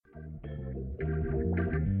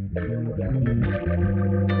Let's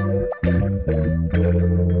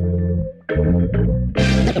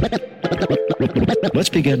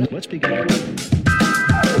begin. Let's begin.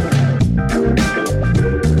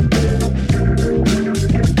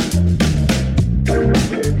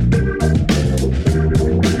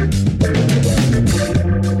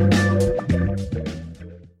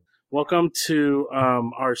 Welcome to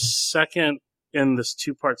our second in this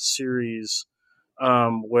two-part series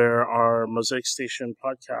where our Mosaic Station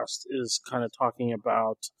podcast is kind of talking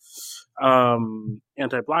about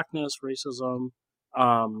anti-Blackness, racism,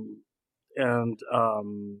 and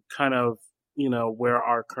kind of, where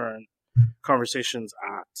our current conversation's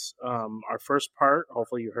at. Our first part,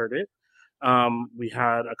 hopefully you heard it, we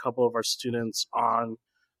had a couple of our students on,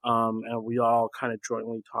 and we all kind of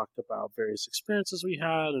jointly talked about various experiences we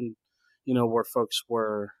had and, where folks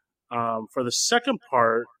were. For the second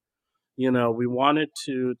part, we wanted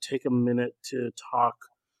to take a minute to talk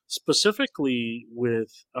specifically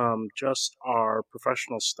with just our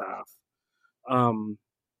professional staff, and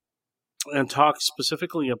talk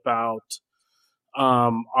specifically about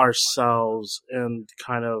ourselves and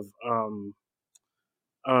kind of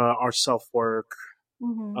our self-work,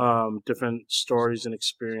 different stories and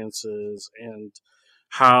experiences, and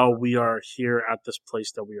how we are here at this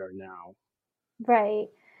place that we are now. Right.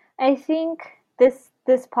 I think this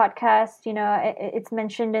podcast, it's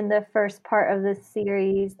mentioned in the first part of this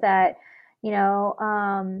series that,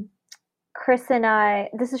 Chris and I,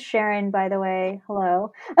 this is Sharon, by the way,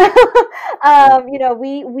 hello.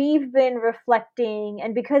 We've been reflecting,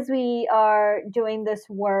 and because we are doing this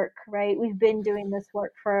work, right, we've been doing this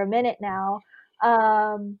work for a minute now,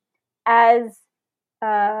 as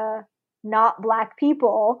not Black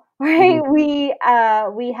people, right?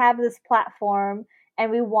 Mm-hmm. We have this platform, and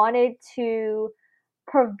we wanted to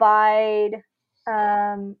provide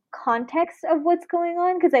context of what's going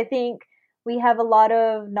on, because I think we have a lot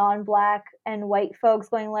of non-Black and white folks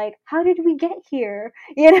going like, how did we get here?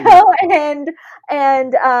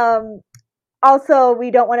 And also we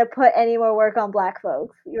don't want to put any more work on Black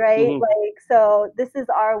folks, right? Mm-hmm. So this is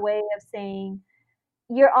our way of saying,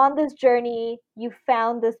 you're on this journey, you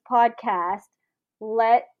found this podcast,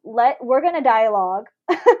 we're going to dialogue,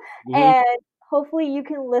 mm-hmm. and hopefully you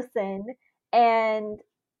can listen, and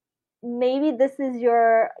maybe this is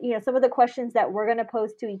your, some of the questions that we're going to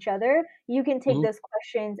pose to each other, you can take mm-hmm. those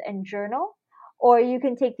questions and journal, or you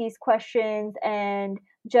can take these questions and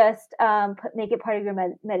just make it part of your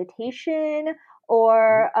meditation,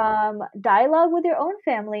 or dialogue with your own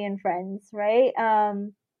family and friends, right?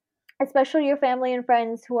 Especially your family and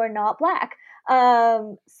friends who are not Black,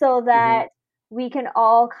 so that mm-hmm. we can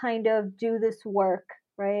all kind of do this work,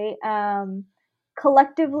 right?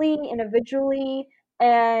 Collectively, individually,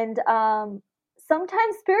 and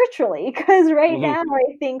sometimes spiritually, because right mm-hmm. now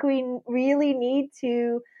I think we really need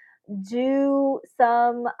to do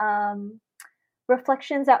some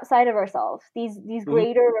reflections outside of ourselves, these mm-hmm.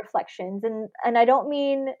 greater reflections, and I don't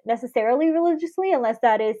mean necessarily religiously, unless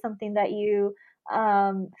that is something that you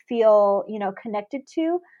feel connected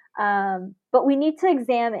to, but we need to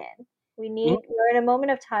examine. Mm-hmm. We're in a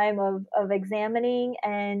moment of time of examining,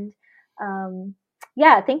 and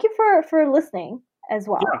thank you for listening as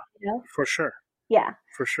well. For sure.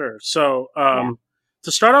 For sure. So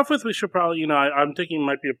to start off with, we should probably, I'm thinking it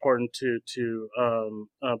might be important to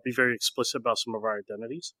be very explicit about some of our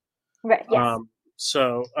identities. Right. Yes.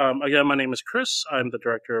 So again, my name is Chris. I'm the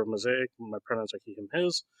director of Mosaic. My pronouns are he, him,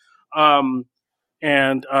 his.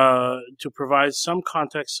 And to provide some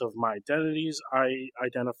context of my identities, I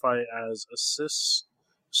identify as a cis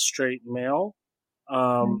straight male,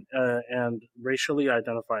 and racially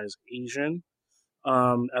identify as Asian,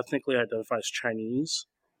 ethnically identify as Chinese.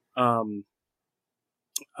 I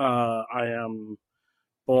am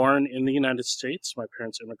born in the United States. My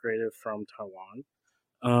parents immigrated from Taiwan,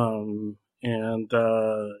 and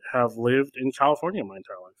have lived in California my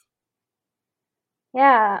entire life.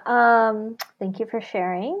 Yeah, thank you for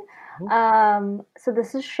sharing. So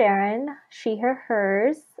this is Sharon, she, her,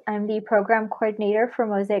 hers. I'm the program coordinator for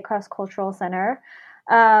Mosaic Cross-Cultural Center.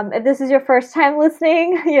 If this is your first time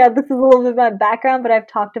listening, this is a little bit of my background, but I've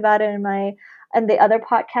talked about it in the other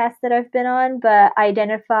podcasts that I've been on, but I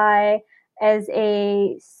identify as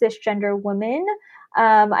a cisgender woman.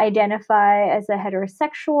 Identify as a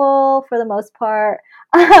heterosexual for the most part.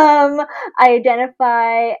 I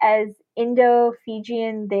identify as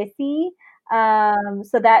Indo-Fijian Desi.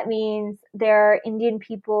 So that means there are Indian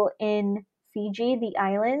people in Fiji, the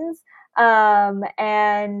islands.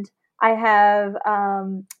 And I have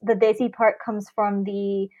the Desi part comes from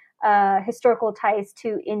the historical ties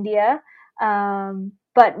to India.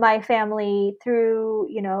 but my family, through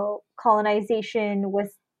colonization,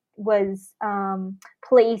 was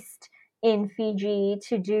placed in Fiji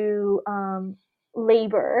to do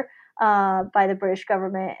labor by the British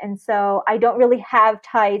government, and so I don't really have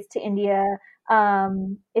ties to India.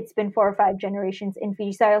 It's been 4 or 5 generations in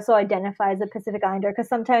Fiji, so I also identify as a Pacific Islander because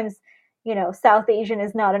sometimes South Asian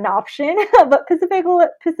is not an option, but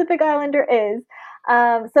Pacific Islander is.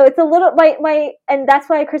 So it's a little and that's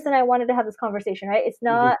why Chris and I wanted to have this conversation, right? It's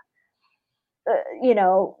not,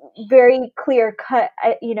 very clear cut.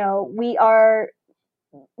 We are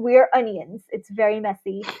onions. It's very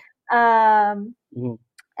messy. And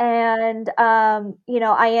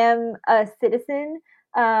I am a citizen,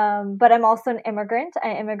 but I'm also an immigrant.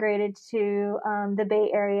 I immigrated to the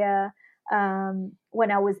Bay Area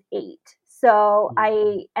when I was 8. So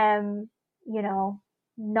I am,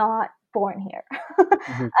 not born here.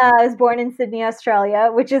 I was born in Sydney,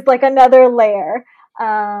 Australia, which is like another layer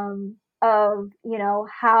of,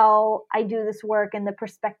 how I do this work and the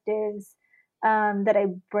perspectives that I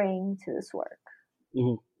bring to this work.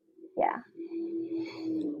 Yeah.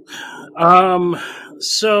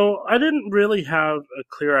 So I didn't really have a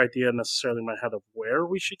clear idea necessarily in my head of where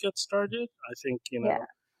we should get started. I think,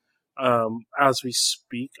 as we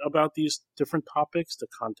speak about these different topics, the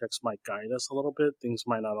context might guide us a little bit. Things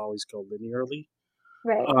might not always go linearly.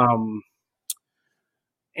 Right.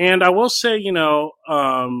 And I will say,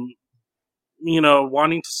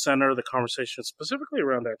 wanting to center the conversation specifically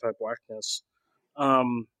around anti-Blackness, a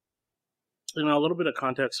little bit of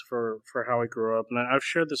context for how I grew up, and I've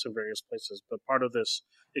shared this in various places, but part of this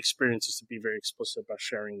experience is to be very explicit about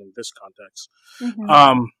sharing in this context.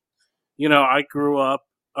 I grew up,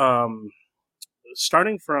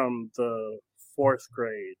 starting from the 4th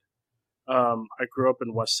grade, I grew up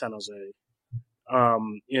in West San Jose,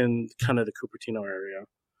 in kind of the Cupertino area,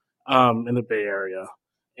 in the Bay Area.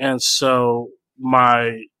 And so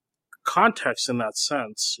my context in that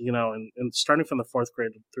sense, and starting from the 4th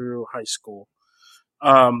grade through high school,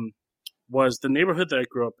 was the neighborhood that I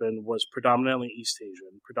grew up in was predominantly East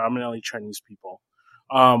Asian, predominantly Chinese people.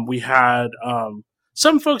 We had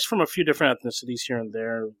some folks from a few different ethnicities here and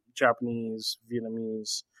there, Japanese,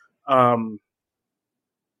 Vietnamese,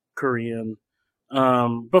 Korean.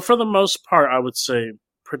 But for the most part, I would say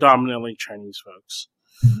predominantly Chinese folks.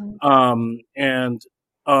 And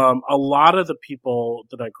a lot of the people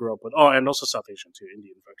that I grew up with, and also South Asian too,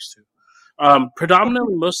 Indian folks too.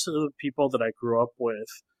 Predominantly, most of the people that I grew up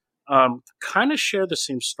with kind of share the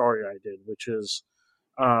same story I did, which is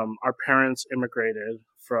our parents immigrated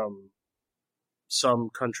from some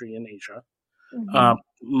country in Asia,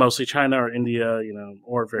 mostly China or India,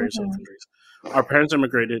 or various other countries. Our parents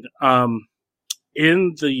immigrated.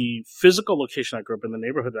 In the physical location I grew up in, the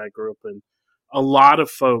neighborhood that I grew up in, a lot of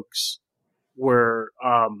folks were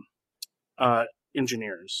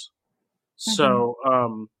engineers. So,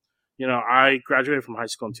 I graduated from high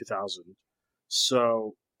school in 2000.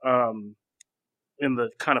 So, in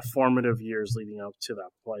the kind of formative years leading up to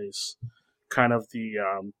that place, kind of the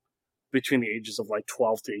between the ages of like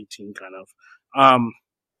 12 to 18, kind of,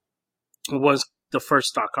 was the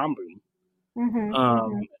first .com boom.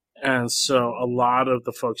 And so a lot of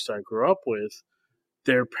the folks that I grew up with,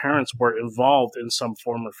 their parents were involved in some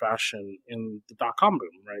form or fashion in the .com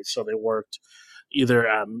boom, right? So they worked either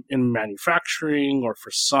in manufacturing or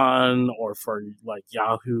for Sun or for like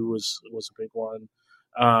Yahoo was a big one,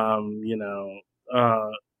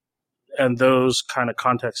 and those kind of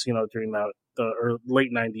contexts, during the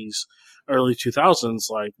late 90s, early 2000s,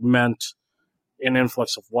 like meant an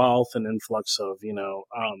influx of wealth, an influx of,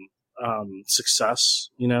 success,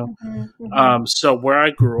 So where I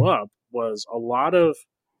grew up was a lot of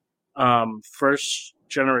first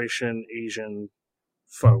generation Asian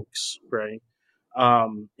folks, right?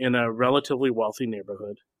 In a relatively wealthy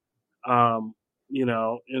neighborhood, in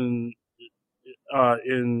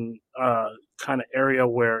kind of area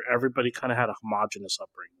where everybody kind of had a homogenous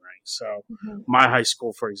upbringing, right? So my high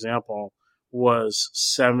school, for example, was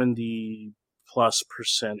 70+%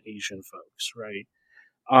 Asian folks, right?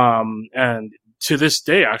 And to this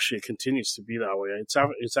day, actually, it continues to be that way.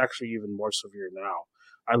 It's actually even more severe now.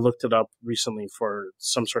 I looked it up recently for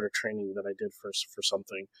some sort of training that I did for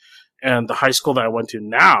something, and the high school that I went to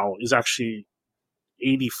now is actually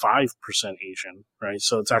 85% Asian, right?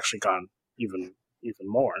 So it's actually gone even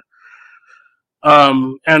more.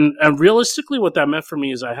 And realistically, what that meant for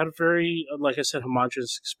me is I had a very, like I said,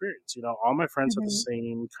 homogenous experience. All my friends had the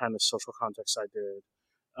same kind of social context I did.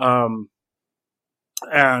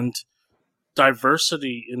 And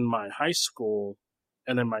diversity in my high school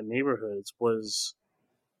and in my neighborhoods was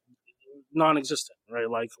non-existent, right?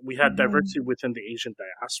 Like we had diversity within the Asian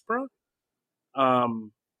diaspora,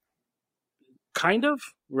 kind of,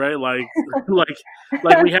 right? Like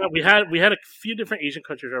we had a few different Asian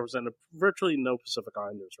countries represented, virtually no Pacific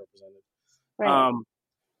Islanders represented. Right.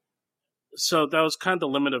 So that was kind of the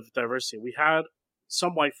limit of diversity. We had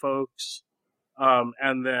some white folks,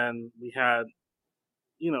 and then we had,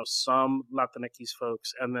 some Latinx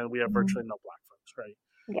folks, and then we have virtually no black folks, right?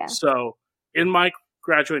 Yeah. So in my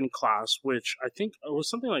graduating class, which I think it was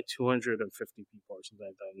something like 250 people or something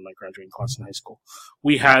like that in my graduating class in high school,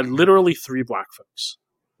 we had literally 3 black folks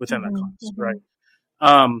within that class, right?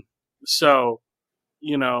 So,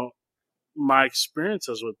 my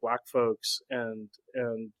experiences with black folks and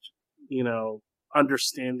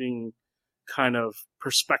understanding kind of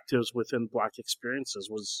perspectives within black experiences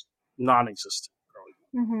was non-existent growing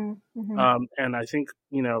up. And I think,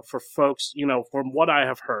 for folks, from what I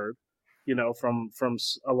have heard, from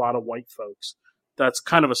a lot of white folks, that's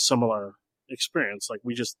kind of a similar experience. Like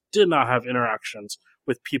we just did not have interactions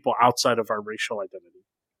with people outside of our racial identity.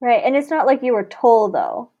 Right. And it's not like you were told,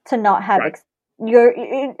 though, to not have, right.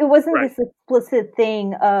 It wasn't this explicit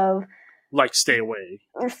thing of, like, stay away,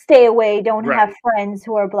 don't have friends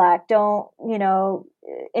who are black, don't,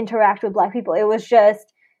 interact with black people. It was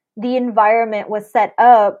just the environment was set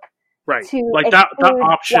up to like that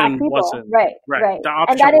option wasn't right. The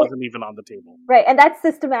option wasn't even on the table. Right. And that's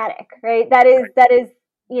systematic, right? That is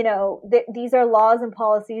these are laws and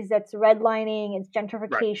policies. That's redlining, it's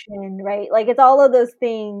gentrification, right? Like it's all of those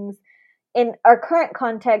things in our current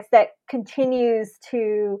context that continues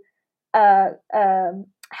to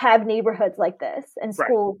have neighborhoods like this and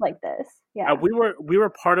schools like this. Yeah, we were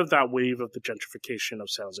part of that wave of the gentrification of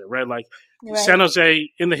San Jose, right? Like San Jose,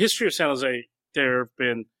 in the history of San Jose, there have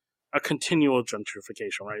been a continual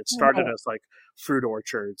gentrification, right? It started as like fruit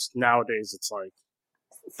orchards. Nowadays, it's like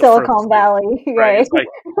Silicon Valley, right? It's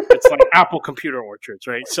like Apple computer orchards,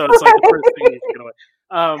 right? So it's like the first thing you get away.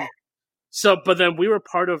 But then we were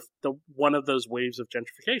part of one of those waves of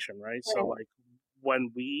gentrification, right? So like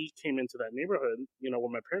when we came into that neighborhood,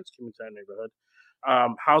 when my parents came into that neighborhood,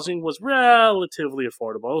 housing was relatively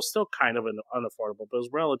affordable. It was still kind of unaffordable, but it was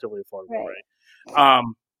relatively affordable, right?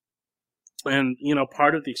 And,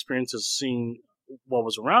 part of the experience of seeing what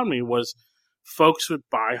was around me was folks would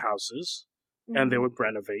buy houses and they would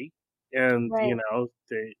renovate and,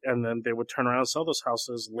 then they would turn around and sell those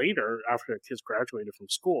houses later after their kids graduated from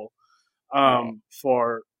school,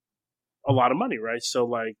 for a lot of money, right? So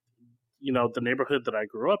like, the neighborhood that I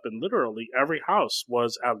grew up in, literally every house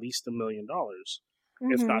was at least $1 million,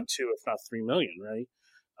 if not 2, if not 3 million, right?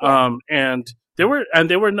 And they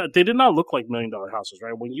did not look like $1 million houses,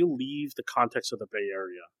 right? When you leave the context of the Bay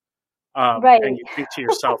Area, and you think to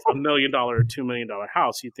yourself, $1 million or $2 million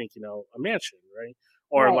house, you think, a mansion, right?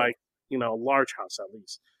 Or like, a large house at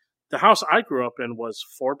least. The house I grew up in was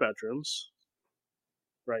 4 bedrooms,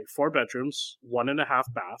 right? 4 bedrooms, 1.5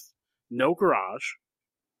 bath, no garage,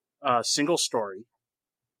 single story,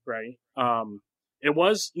 right? It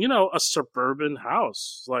was, a suburban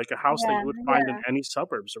house, like a house that you would find in any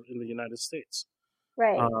suburbs in the United States.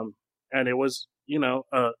 Right. And it was, a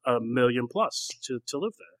 $1 million plus to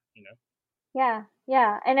live there, Yeah.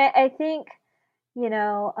 Yeah. And I think,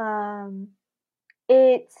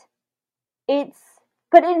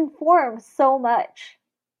 but it informs so much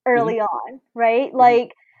early on, right?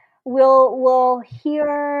 Like we'll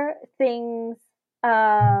hear things,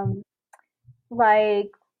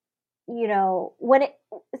 like,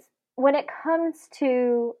 when it comes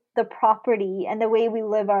to the property and the way we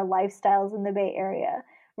live our lifestyles in the Bay Area,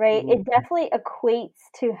 right? It definitely equates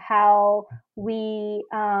to how we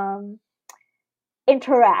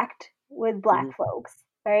interact with Black folks,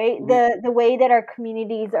 right? The way that our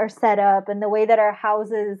communities are set up and the way that our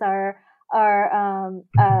houses are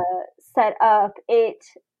set up, it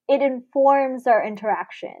informs our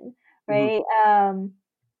interaction, right?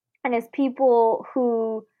 And as people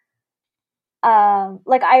who so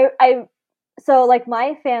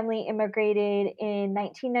my family immigrated in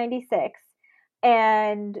 1996,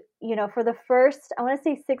 and for the first, I want to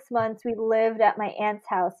say 6 months, we lived at my aunt's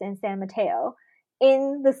house in San Mateo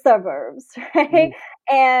in the suburbs, right?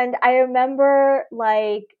 And I remember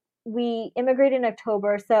we immigrated in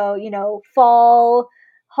October, so fall,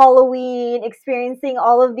 Halloween, experiencing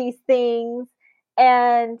all of these things.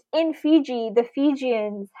 And in Fiji, the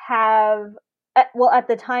Fijians have, at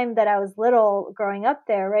the time that I was little growing up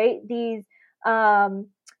there, right, these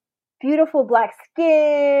beautiful Black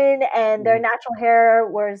skin, and their natural hair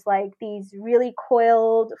was like these really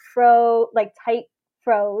coiled tight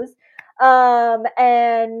froze.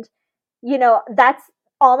 And that's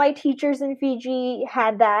all my teachers in Fiji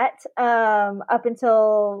had that up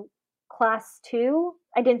until class 2.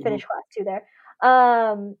 I didn't finish class 2 there.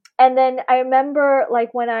 And then I remember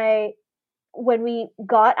like when we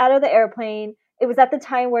got out of the airplane, it was at the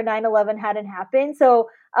time where 9/11 hadn't happened. So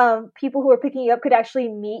people who were picking you up could actually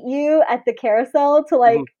meet you at the carousel to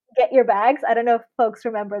like get your bags. I don't know if folks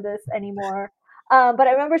remember this anymore. But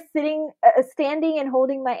I remember standing and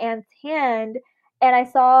holding my aunt's hand, and I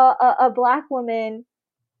saw a Black woman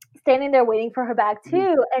standing there waiting for her bag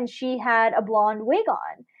too, and she had a blonde wig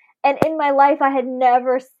on. And in my life, I had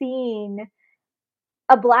never seen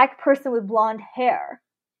a Black person with blonde hair,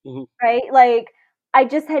 right? Like, I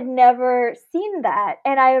just had never seen that.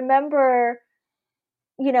 And I remember,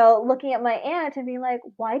 looking at my aunt and being like,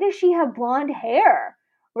 why does she have blonde hair?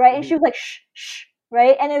 Right? And she was like, shh, shh,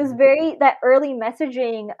 right? And it was very that early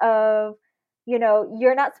messaging of,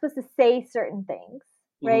 you're not supposed to say certain things,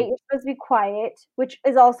 right? You're supposed to be quiet, which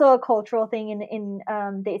is also a cultural thing in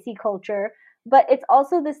Desi culture. But it's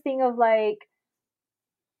also this thing of like,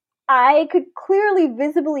 I could clearly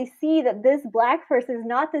visibly see that this Black person is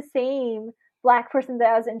not the same Black person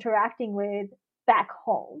that I was interacting with back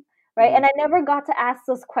home, right? And I never got to ask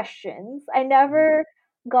those questions. I never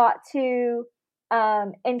got to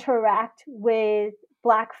interact with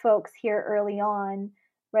Black folks here early on,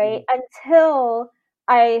 right? Until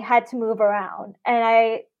I had to move around,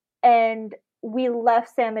 and we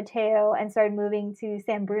left San Mateo and started moving to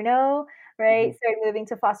San Bruno, right? Started moving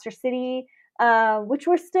to Foster City, which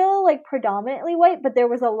were still like predominantly white, but there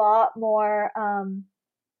was a lot more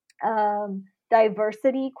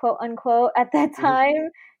diversity, quote unquote, at that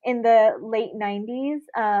time in the late 90s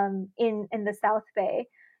in the South Bay.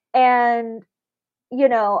 And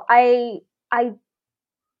I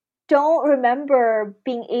don't remember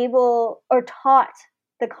being able or taught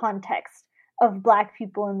the context of Black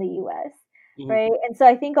people in the US, right? And so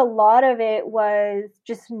I think a lot of it was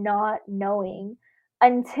just not knowing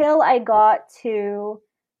until I got to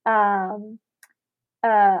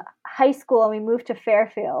high school and we moved to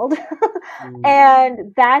Fairfield.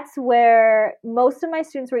 And that's where most of my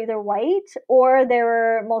students were either white or they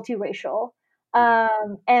were multiracial.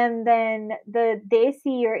 And then the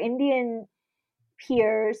Desi or Indian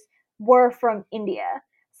peers were from India.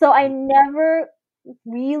 So I never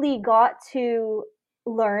really got to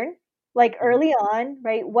learn like early on,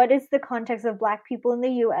 right? What is the context of Black people in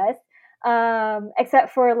the US?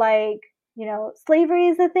 Except for like, slavery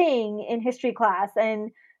is a thing in history class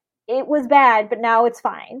and it was bad, but now it's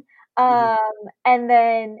fine. And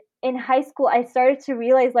then in high school, I started to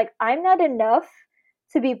realize like I'm not enough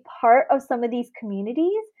to be part of some of these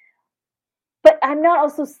communities, but I'm not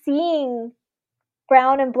also seeing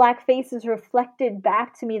brown and Black faces reflected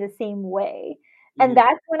back to me the same way. And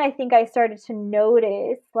that's when I think I started to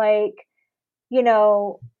notice like,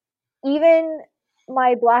 even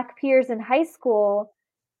my Black peers in high school,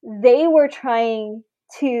 they were trying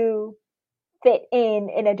to fit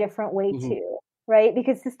in a different way too, right?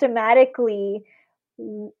 Because systematically,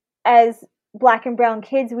 as Black and brown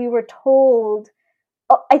kids, we were told,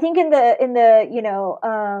 I think I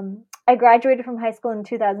graduated from high school in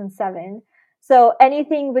 2007. So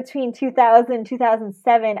anything between 2000 and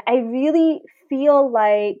 2007, I really feel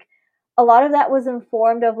like a lot of that was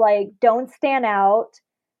informed of like, don't stand out.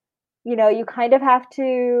 You kind of have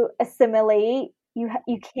to assimilate. You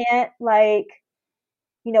can't like,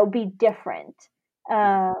 be different.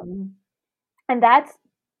 And that's,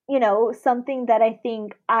 something that I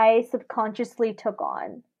think I subconsciously took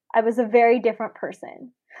on. I was a very different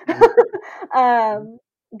person.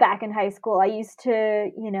 Back in high school, I used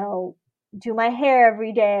to, do my hair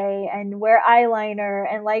every day and wear eyeliner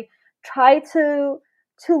and like try to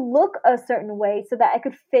look a certain way so that I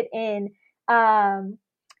could fit in.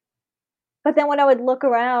 But then when I would look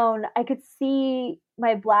around, I could see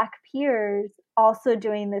my Black peers also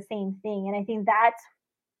doing the same thing. And I think that's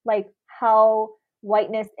like how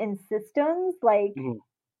whiteness in systems like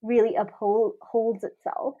really holds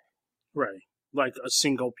itself. Right. Like a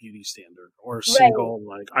single beauty standard or a single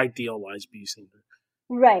like idealized beauty standard.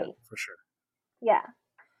 Right. Yeah, for sure. Yeah.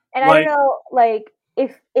 And like, I don't know like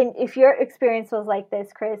if your experience was like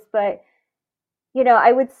this, Chris, but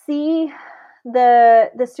I would see the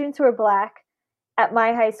students who were Black at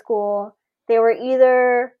my high school, they were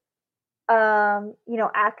either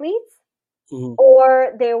athletes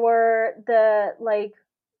or they were the like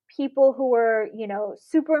people who were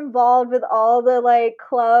super involved with all the like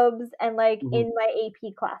clubs and like in my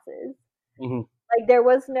AP classes. Like there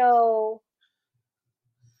was no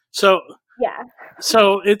so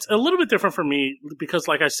it's a little bit different for me because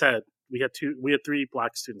like I said, we had 3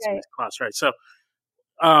 Black students in this class, right? So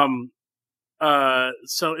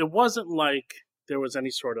So it wasn't like there was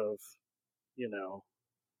any sort of,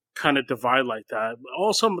 kind of divide like that.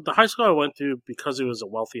 Also, the high school I went to, because it was a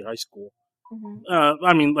wealthy high school,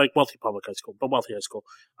 like wealthy public high school, but wealthy high school.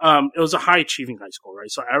 It was a high achieving high school,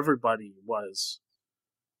 right? So everybody was,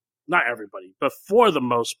 not everybody, but for the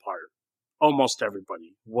most part, almost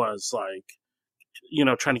everybody was like,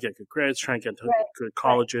 trying to get good grades, trying to get into good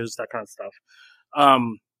colleges, that kind of stuff.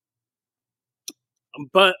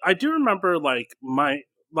 But I do remember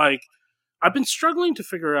I've been struggling to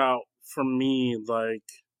figure out for me,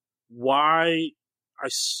 why I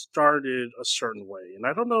started a certain way. And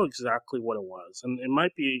I don't know exactly what it was. And it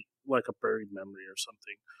might be like a buried memory or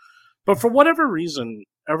something. But for whatever reason,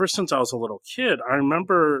 ever since I was a little kid, I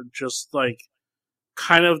remember just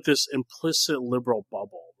kind of this implicit liberal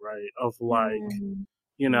bubble, right? Of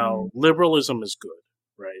liberalism is good,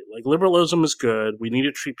 right? Like liberalism is good. We need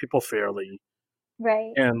to treat people fairly.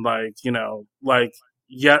 Right. And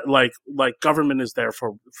government is there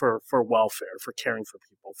for welfare, for caring for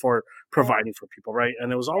people, for providing for people, right?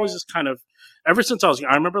 And it was always this kind of, ever since I was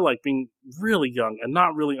young, I remember being really young and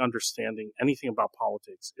not really understanding anything about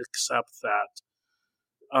politics, except that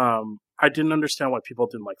I didn't understand why people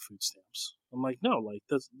didn't like food stamps. I'm like, no,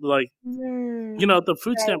 that's the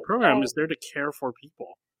food stamp program is there to care for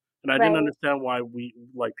people. And I didn't understand why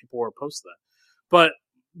people were opposed to that. But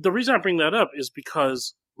the reason I bring that up is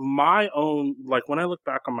because my own, when I look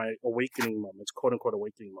back on my awakening moments, quote unquote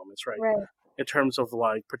awakening moments, right? In terms of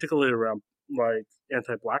particularly around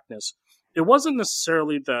anti-blackness, it wasn't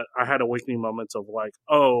necessarily that I had awakening moments of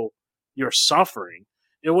oh, you're suffering.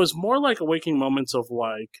 It was more awakening moments of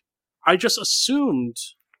I just assumed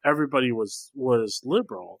everybody was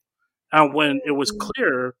liberal. And when it was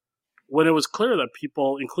clear that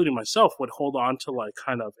people, including myself, would hold on to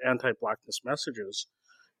kind of anti-blackness messages,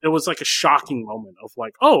 it was a shocking moment of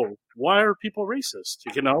oh, why are people racist?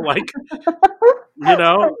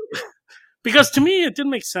 Because to me it didn't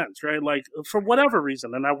make sense, right? For whatever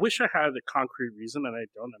reason, and I wish I had a concrete reason, and I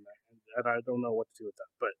don't, and I don't know what to do with that.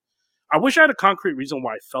 But I wish I had a concrete reason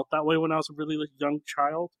why I felt that way when I was a really young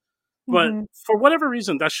child. But for whatever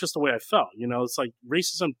reason, that's just the way I felt. It's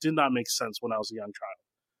racism did not make sense when I was a young child.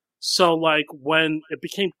 So when it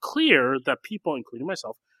became clear that people, including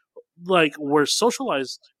myself, were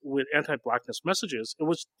socialized with anti-blackness messages, it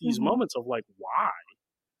was these moments of why?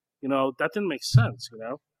 That didn't make sense,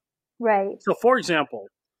 Right. So for example,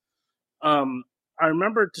 I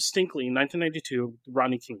remember distinctly in 1992,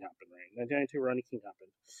 Rodney King happened, right? 1992, Rodney King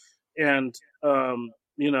happened. And,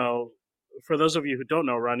 for those of you who don't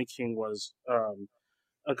know, Rodney King was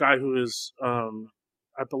a guy who is,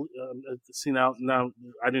 I believe, see now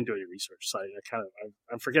I didn't do any research, so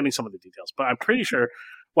I'm forgetting some of the details, but I'm pretty sure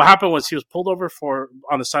what happened was he was pulled over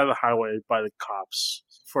on the side of the highway by the cops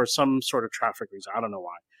for some sort of traffic reason. I don't know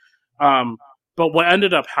why. But what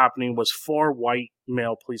ended up happening was 4 white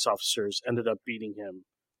male police officers ended up beating him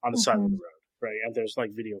on the side of the road, right? And there's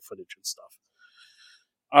video footage and stuff.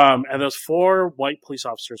 And those 4 white police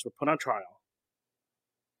officers were put on trial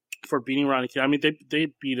for beating Rodney King. I mean, they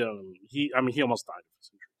beat him. He almost died of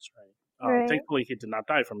his injuries, right? Thankfully, he did not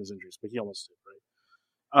die from his injuries, but he almost did,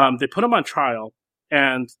 right? They put him on trial,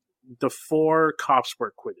 and the 4 cops were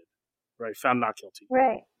acquitted, right? Found not guilty.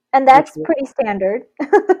 Right. And that's pretty standard.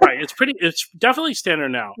 Right. It's definitely standard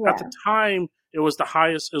now. Yeah. At the time, it was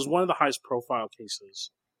one of the highest profile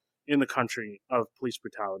cases in the country of police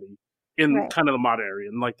brutality in kind of the modern area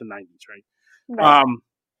in the 90s, right?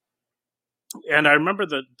 And I remember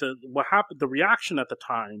what happened. The reaction at the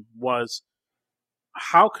time was,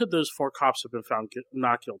 how could those 4 cops have been found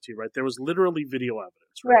not guilty? Right? There was literally video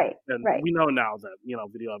evidence, right? And we know now that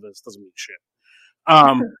video evidence doesn't mean shit.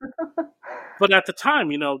 But at the time,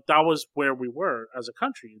 that was where we were as a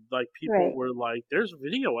country. People were there's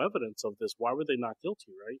video evidence of this. Why were they not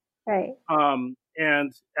guilty, right? Right.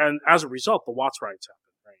 And as a result, the Watts riots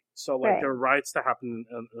happened, right? So there were riots that happened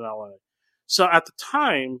in LA. So at the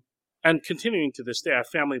time, and continuing to this day, I have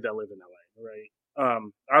family that live in LA, right?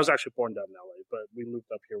 I was actually born down in LA, but we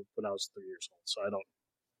moved up here when I was 3 years old. So I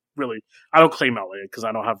don't claim LA because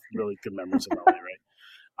I don't have really good memories of LA,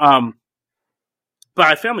 right? But I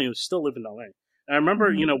have family who still live in LA. And I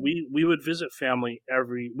remember, we would visit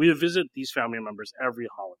these family members every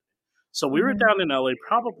holiday. So we were down in LA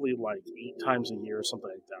probably 8 times a year or something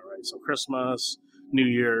like that, right? So Christmas, New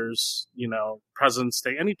Year's, President's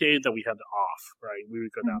Day, any day that we had off, right? We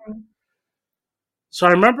would go down there. So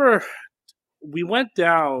I remember we went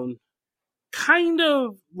down kind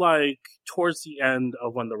of towards the end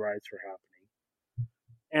of when the riots were happening.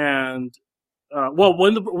 And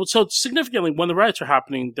so significantly when the riots were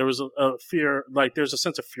happening, there was a fear, like there's a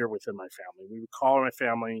sense of fear within my family. We would call my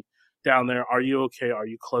family down there. Are you okay? Are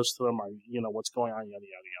you close to them? Are you know what's going on? Yada yada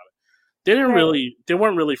yada. They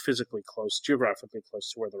weren't really physically close, geographically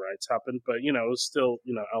close to where the riots happened, but you know, it was still,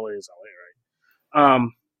 you know, LA is LA, right?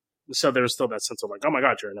 So there was still that sense of like, oh my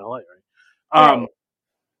God, you're in LA, right?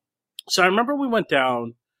 So I remember we went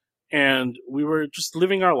down and we were just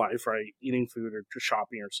living our life, right? Eating food or just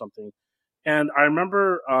shopping or something. And I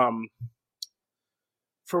remember,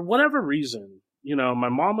 for whatever reason, you know, my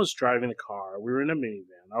mom was driving the car. We were in a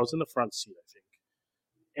minivan. I was in the front seat, I think.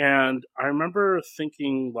 And I remember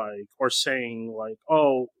thinking like, or saying like,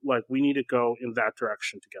 oh, like we need to go in that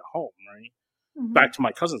direction to get home, right? Mm-hmm. Back to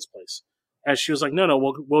my cousin's place. And she was like, no,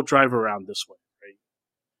 we'll drive around this way,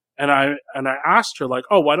 right? And I asked her like,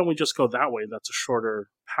 oh, why don't we just go that way? That's a shorter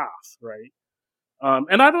path, right?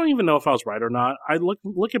 And I don't even know if I was right or not.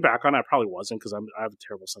 Looking back on it, I probably wasn't because I have a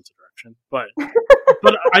terrible sense of direction. But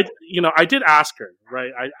I did ask her,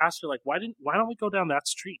 right? I asked her like, why don't we go down that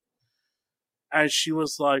street? And she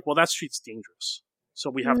was like, well, that street's dangerous, so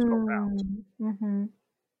we have to go around. Mm-hmm.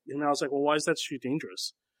 And I was like, well, why is that street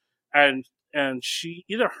dangerous? And she,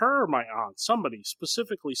 either her or my aunt, somebody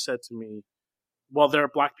specifically said to me, well, there are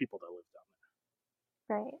black people that live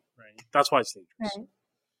down there. Right. That's why it's dangerous. Right.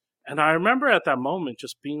 And I remember at that moment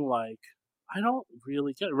just being like, I don't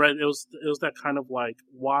really get it, right? It was that kind of like,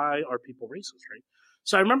 why are people racist, right?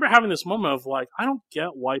 So I remember having this moment of like, I don't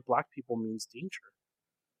get why black people means danger.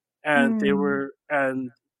 And they were,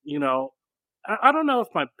 and, you know, I don't know if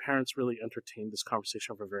my parents really entertained this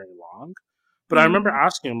conversation for very long, but I remember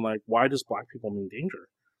asking them, like, why does black people mean danger?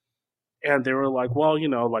 And they were like, well, you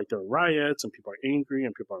know, like there are riots and people are angry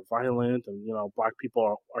and people are violent and, you know, black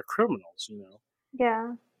people are criminals, you know?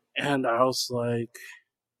 Yeah. And I was like,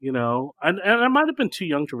 you know, and I might have been too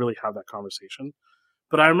young to really have that conversation,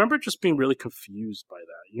 but I remember just being really confused by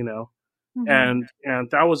that, you know? Mm-hmm. And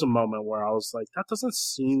that was a moment where I was like, that doesn't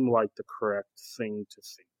seem like the correct thing to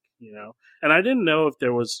think, you know? And I didn't know if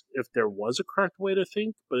there was a correct way to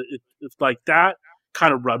think, but it's like that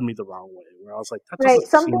kind of rubbed me the wrong way, where I was like, that doesn't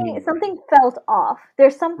seem something felt off.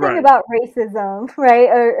 There's something about racism, right?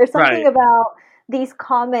 Or something about these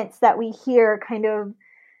comments that we hear kind of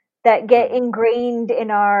that get ingrained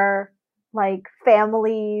in our like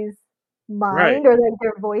families' mind or like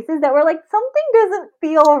their voices that we're like, something doesn't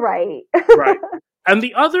feel right. Right. And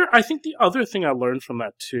I think the other thing I learned from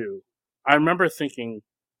that too, I remember thinking,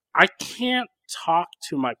 I can't talk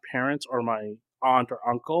to my parents or my aunt or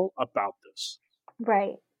uncle about this.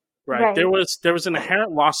 Right. There was an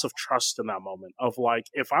inherent loss of trust in that moment of like,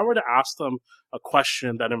 if I were to ask them a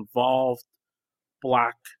question that involved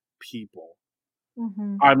black people,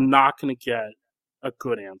 I'm not going to get a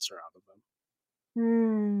good answer out of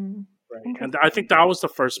them. Right. And I think that was the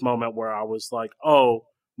first moment where I was like, oh,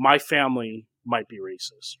 my family might be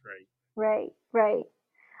racist, right? Right.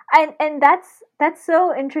 And that's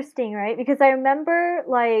so interesting, right? Because I remember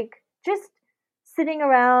like just sitting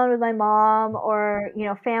around with my mom or, you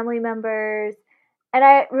know, family members. And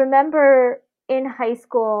I remember in high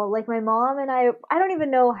school, like my mom and I don't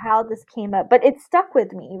even know how this came up, but it stuck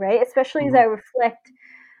with me, right? Especially as I reflect.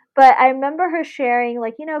 But I remember her sharing,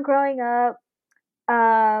 like, you know, growing up,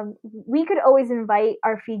 we could always invite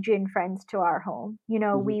our Fijian friends to our home. You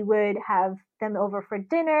know, we would have them over for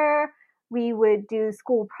dinner. We would do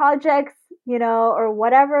school projects, you know, or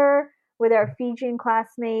whatever with our Fijian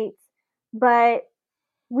classmates. But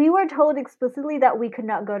we were told explicitly that we could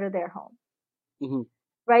not go to their home.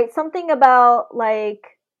 Right? Something about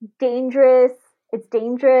like it's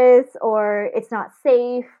dangerous or it's not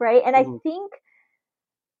safe, right? And I think,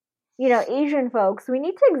 you know, Asian folks, we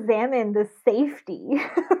need to examine the safety,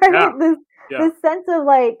 right? This sense of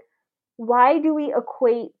like, why do we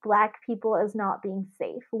equate black people as not being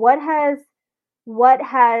safe? What has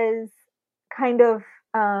kind of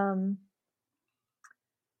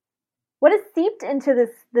what has seeped into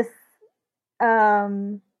this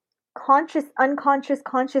unconscious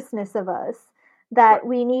consciousness of us that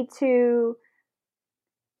we need to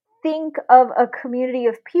think of a community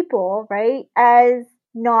of people, right, as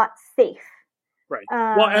not safe. Right.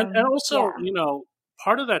 Well, and also, you know,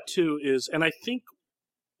 part of that too is, and I think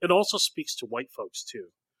it also speaks to white folks too.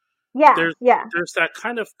 There's that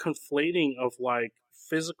kind of conflating of like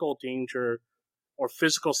physical danger or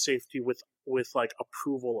physical safety with like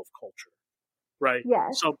approval of culture, right?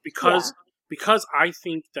 Yes. So because I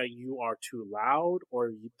think that you are too loud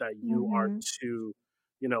or that you are too,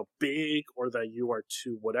 you know, big or that you are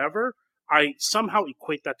too whatever, I somehow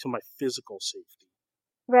equate that to my physical safety.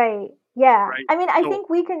 Right. Yeah. Right? I mean, I think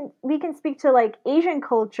we can speak to like Asian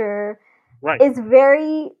culture Right. is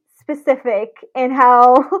very specific in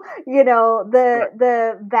how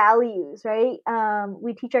the values, right?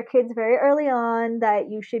 We teach our kids very early on that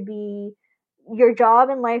you should be your job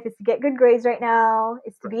in life is to get good grades right now,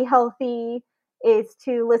 is to Right. be healthy, is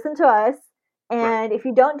to listen to us, Right. and if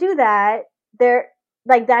you don't do that, they're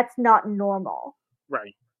like that's not normal.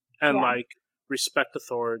 Right. And Yeah. like respect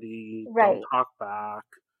authority, don't Right. talk back,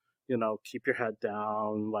 keep your head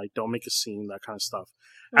down, like don't make a scene, that kind of stuff.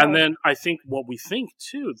 Right. And then I think what we think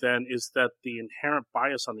too then is that the inherent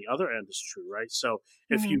bias on the other end is true, right? So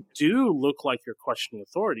if you do look like you're questioning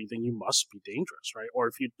authority, then you must be dangerous, right? Or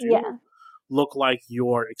if you do look like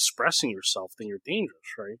you're expressing yourself, then you're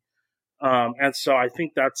dangerous, right? And so I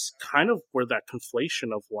think that's kind of where that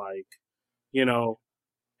conflation of like,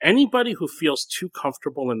 anybody who feels too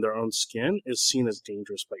comfortable in their own skin is seen as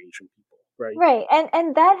dangerous by Asian people, right? Right.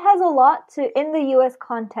 And that has a lot to in the US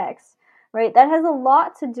context, right? That has a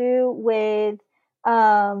lot to do with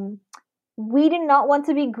we did not want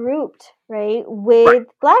to be grouped, right, with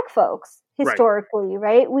Black folks historically,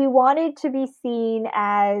 right? We wanted to be seen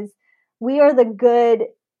as we are the good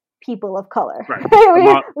people of color.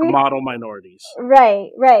 Right. Model minorities.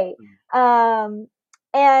 Right.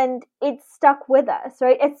 And it stuck with us,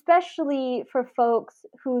 right? Especially for folks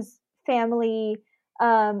whose family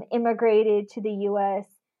immigrated to the U.S.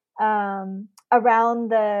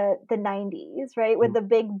 Around the 90s, right? With the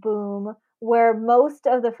big boom, where most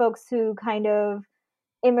of the folks who kind of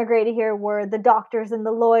immigrated here were the doctors and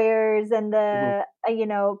the lawyers and the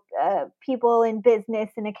people in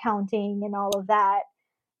business and accounting and all of that.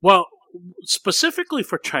 Well, specifically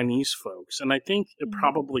for Chinese folks, and I think it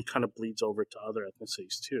probably kind of bleeds over to other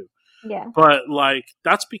ethnicities too. Yeah. But like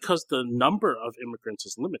that's because the number of immigrants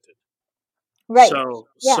is limited. Right.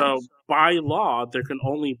 So by law there can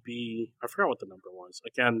only be, I forgot what the number was.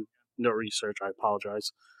 Again, no research, I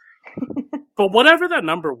apologize. But whatever that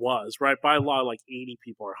number was, right, by law, like 80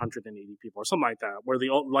 people or 180 people or something like that, where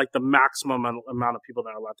the maximum amount of people that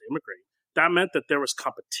are allowed to immigrate. That meant that there was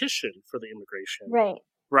competition for the immigration.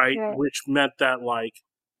 Right. Which meant that like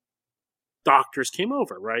doctors came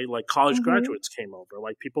over, right? Like college graduates came over,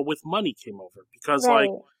 like people with money came over because like,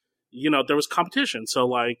 there was competition. So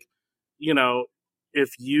like,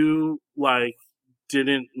 if you like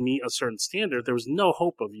didn't meet a certain standard, there was no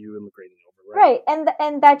hope of you immigrating over, right?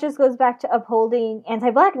 And that just goes back to upholding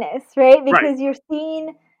anti-Blackness, right? Because you're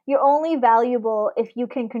only valuable if you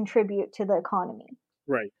can contribute to the economy.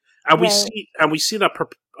 Right. And we see that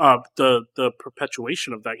the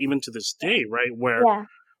perpetuation of that even to this day, right?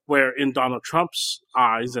 Where in Donald Trump's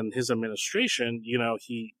eyes and his administration,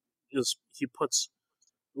 he puts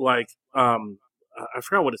like I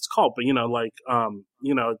forgot what it's called, but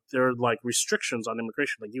there are like restrictions on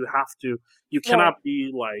immigration. Like you cannot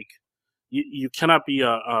be like you cannot be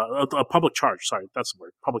a public charge. Sorry, that's the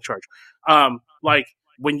word, public charge. Like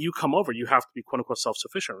when you come over, you have to be quote unquote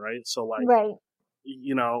self-sufficient, right? So like.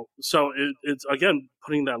 So it's again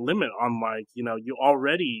putting that limit on like, you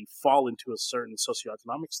already fall into a certain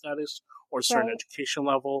socioeconomic status or a certain education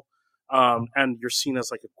level, and you're seen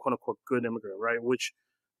as like a quote unquote good immigrant, right? Which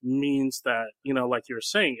means that, like you were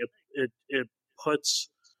saying, it puts,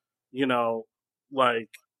 like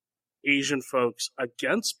Asian folks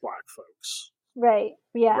against Black folks. Right.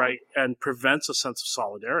 Yeah. Right. And prevents a sense of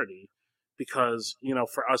solidarity. Because,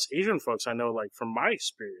 for us Asian folks, I know, like, from my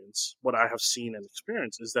experience, what I have seen and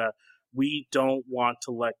experienced is that we don't want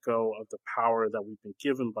to let go of the power that we've been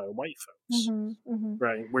given by white folks,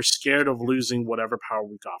 right? We're scared of losing whatever power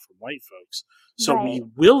we got from white folks. So we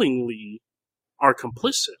willingly are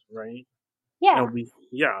complicit, right? Yeah. And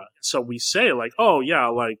so we say, like, oh, yeah,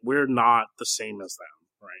 like, we're not the same as them,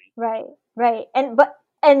 right? Right.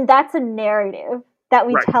 And that's a narrative that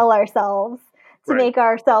we tell ourselves to make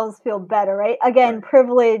ourselves feel better, right? Again,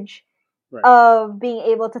 privilege of being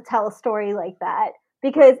able to tell a story like that.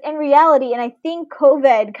 Because in reality, and I think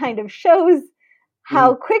COVID kind of shows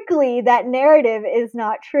how quickly that narrative is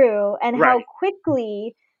not true and how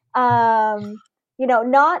quickly, not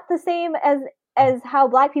the same as how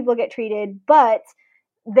Black people get treated, but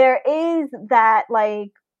there is that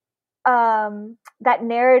like, that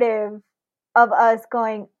narrative of us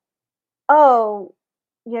going, oh,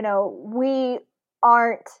 we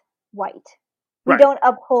aren't white. We don't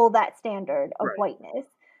uphold that standard of whiteness.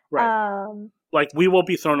 Right. Like we will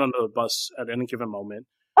be thrown under the bus at any given moment.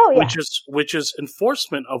 Oh yeah. Which is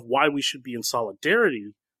enforcement of why we should be in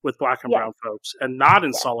solidarity with Black and brown folks and not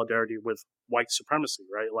in solidarity with white supremacy,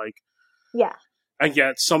 right? Like and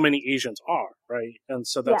yet so many Asians are, right? And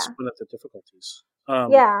so that's one of the difficulties.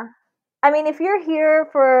 I mean, if you're here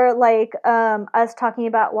for like us talking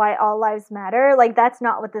about why all lives matter, like that's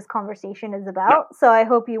not what this conversation is about. No. So I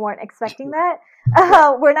hope you weren't expecting that.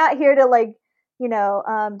 We're not here to like,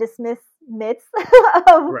 dismiss myths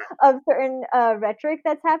of Right. certain rhetoric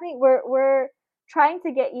that's happening. We're trying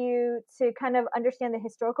to get you to kind of understand the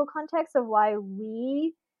historical context of why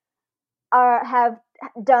we have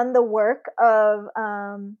done the work of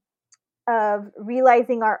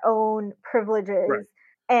realizing our own privileges Right.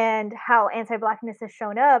 and how anti-blackness has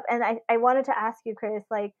shown up. And I wanted to ask you, Chris,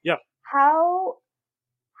 like, Yeah. how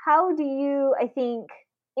do you, I think,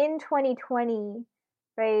 in 2020,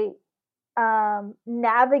 right,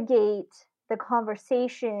 navigate the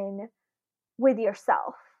conversation with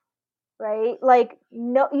yourself, right? Like,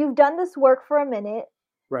 no, you've done this work for a minute,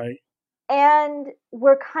 Right. and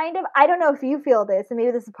we're kind of, I don't know if you feel this, and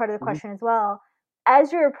maybe this is part of the Mm-hmm. question as well,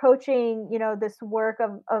 as you're approaching, this work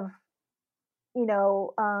of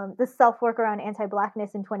the self work around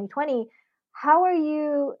anti-blackness in 2020, how are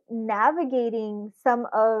you navigating some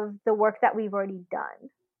of the work that we've already done?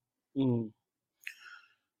 Mm.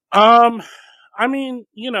 I mean,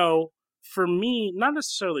 for me, not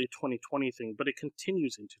necessarily a 2020 thing, but it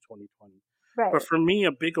continues into 2020. Right. But for me,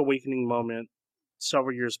 a big awakening moment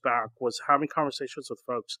several years back was having conversations with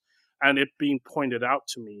folks and it being pointed out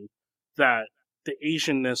to me that the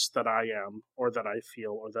Asianness that I am or that I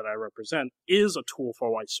feel or that I represent is a tool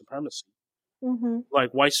for white supremacy. Mm-hmm.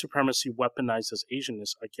 Like white supremacy weaponizes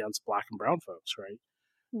Asianness against black and brown folks, right?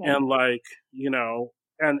 Yeah. And like,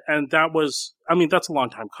 and that was, I mean, that's a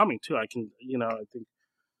long time coming too. I think, I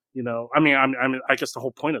guess the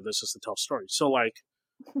whole point of this is to tell stories. So like,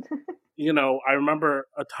 I remember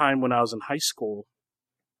a time when I was in high school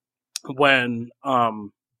when, I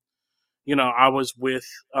was with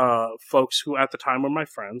folks who at the time were my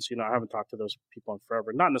friends. I haven't talked to those people in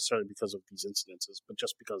forever, not necessarily because of these incidences, but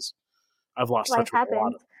just because I've lost Life touch with a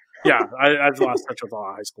lot happens. of, yeah, I've lost touch with a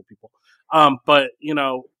lot of high school people. But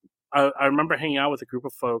I remember hanging out with a group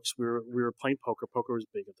of folks. We were playing poker. Poker was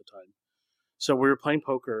big at the time, so we were playing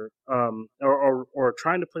poker, or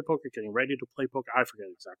trying to play poker, getting ready to play poker. I forget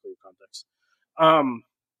exactly the context.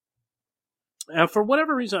 And for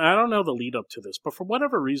whatever reason, I don't know the lead up to this, but for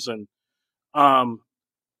whatever reason, the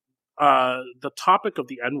topic of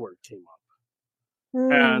the N-word came up,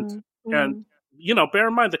 and bear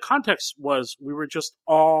in mind the context was we were just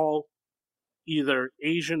all either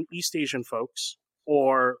East Asian folks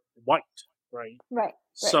or white, right? Right.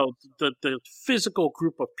 So the physical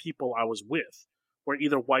group of people I was with were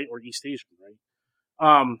either white or East Asian,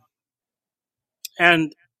 right?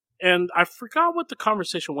 And I forgot what the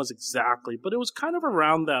conversation was exactly, but it was kind of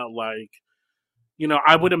around that, like,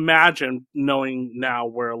 I would imagine, knowing now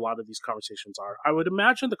where a lot of these conversations are, I would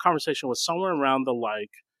imagine the conversation was somewhere around the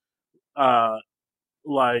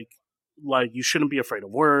like you shouldn't be afraid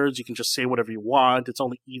of words. You can just say whatever you want. It's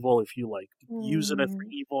only evil if you like use it for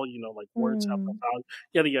evil. Like words have no value.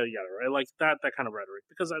 Yada yada yada. Right? Like that kind of rhetoric.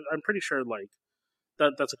 Because I'm pretty sure like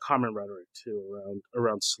that's a common rhetoric too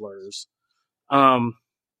around slurs.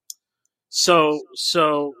 So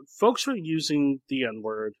folks were using the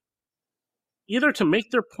N-word either to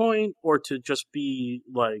make their point or to just be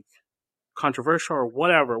like controversial or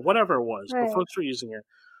whatever it was. Right. But folks were using it.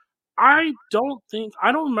 I don't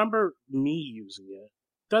remember me using it.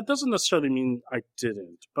 That doesn't necessarily mean I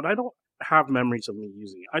didn't, but I don't have memories of me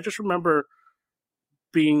using it. I just remember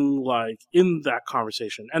being like in that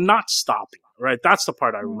conversation and not stopping, right? That's the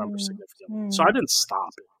part I remember significantly. So I didn't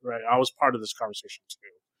stop it, right? I was part of this conversation too.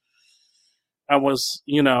 I was,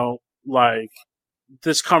 like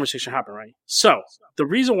this conversation happened, right? So the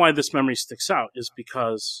reason why this memory sticks out is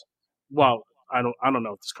because, well, I don't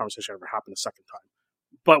know if this conversation ever happened a second time.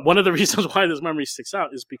 But one of the reasons why this memory sticks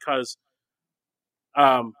out is because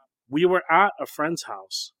we were at a friend's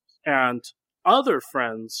house and other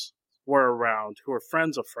friends were around who were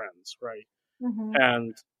friends of friends, right? Mm-hmm.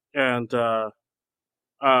 And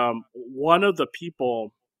one of the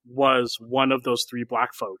people was one of those three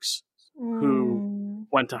black folks who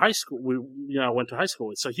went to high school. Went to high school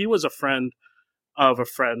with. So he was a friend of a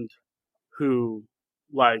friend who,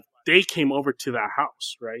 like, they came over to that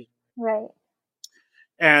house, right? Right.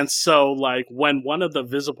 And so, like, when one of the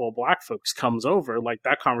visible black folks comes over, like,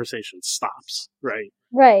 that conversation stops, right?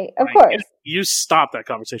 Right, of course. You stop that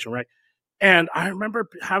conversation, right? And I remember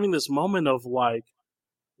having this moment of, like,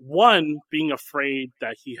 one, being afraid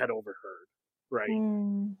that he had overheard, right?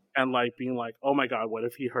 And, like, being like, oh, my God, what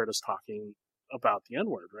if he heard us talking about the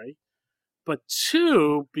N-word, right? But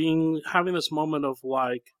two, having this moment of,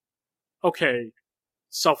 like, okay,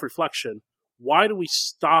 self-reflection. why do we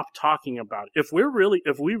stop talking about it? If we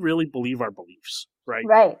really believe our beliefs, right?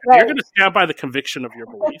 Right. You're going to stand by the conviction of your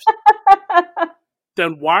beliefs.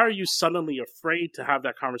 Then why are you suddenly afraid to have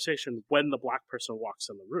that conversation when the black person walks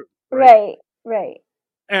in the room? Right.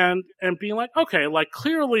 And being like, okay, like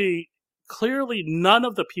clearly none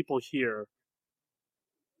of the people here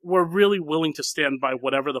were really willing to stand by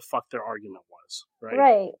whatever the fuck their argument was,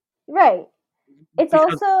 right? Right. It's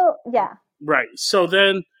because, also, yeah. Right. So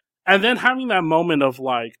then, and then having that moment of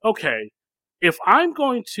like, okay, if I'm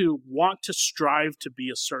going to want to strive to be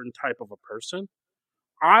a certain type of a person,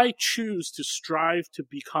 I choose to strive to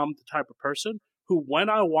become the type of person who, when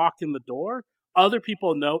I walk in the door, other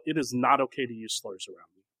people know it is not okay to use slurs around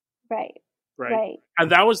me. Right.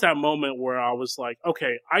 And that was that moment where I was like,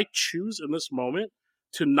 okay, I choose in this moment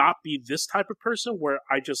to not be this type of person where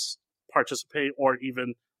I just participate or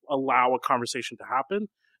even allow a conversation to happen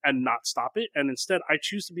and not stop it. And instead, I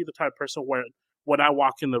choose to be the type of person where when I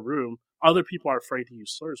walk in the room, other people are afraid to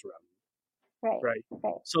use slurs around me. Right.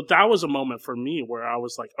 So that was a moment for me where I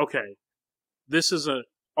was like, okay, this is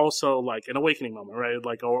also like an awakening moment, right?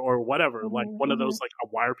 Like, or whatever, like one of those, like,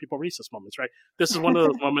 why are people racist moments, right? This is one of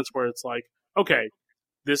those moments where it's like, okay,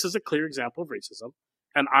 this is a clear example of racism,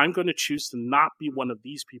 and I'm going to choose to not be one of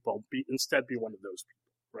these people, instead be one of those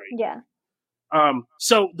people, right? Yeah.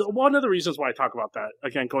 So one of the reasons why I talk about that,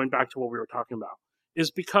 again, going back to what we were talking about,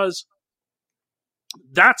 is because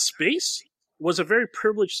that space was a very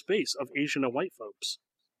privileged space of Asian and white folks.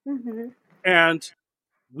 And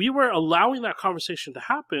we were allowing that conversation to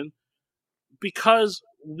happen because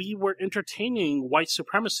we were entertaining white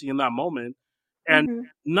supremacy in that moment. And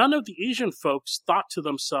none of the Asian folks thought to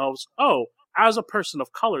themselves, oh, as a person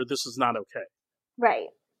of color, this is not okay.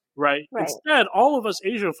 Right. Instead, all of us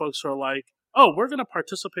Asian folks are like, oh, we're going to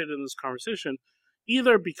participate in this conversation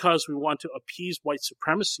either because we want to appease white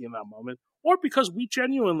supremacy in that moment or because we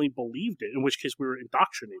genuinely believed it, in which case we were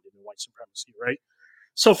indoctrinated in white supremacy, right?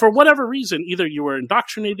 So for whatever reason, either you were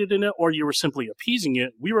indoctrinated in it or you were simply appeasing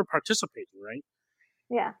it, we were participating, right?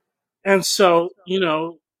 Yeah. And so,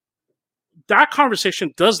 that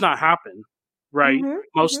conversation does not happen, right?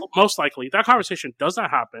 Most likely, that conversation does not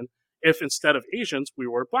happen if instead of Asians, we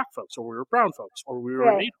were black folks or we were brown folks or we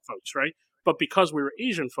were Native folks, right? But because we were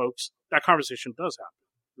Asian folks, that conversation does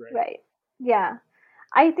happen, right? Yeah.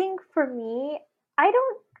 I think for me, I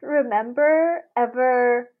don't remember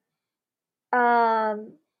ever, I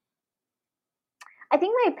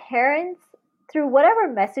think my parents, through whatever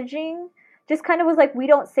messaging, just kind of was like, we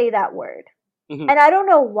don't say that word. And I don't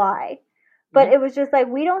know why, but it was just like,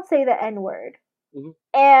 we don't say the N word.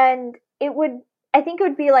 And I think it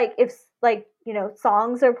would be like if, like,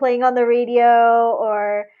 songs are playing on the radio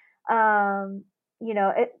or,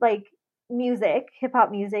 like music, hip hop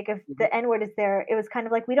music, if the N word is there, it was kind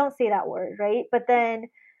of like, we don't say that word, right? But then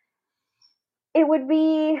it would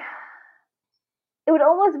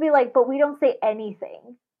almost be like, but we don't say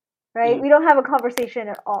anything, right? We don't have a conversation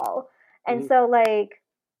at all. And so, like,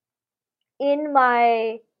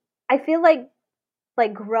 I feel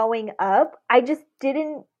like growing up, I just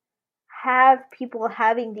didn't have people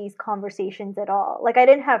having these conversations at all. Like, I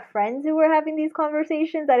didn't have friends who were having these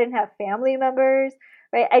conversations. I didn't have family members,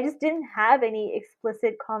 right? I just didn't have any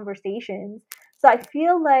explicit conversations. So I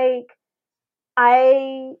feel like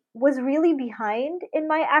I was really behind in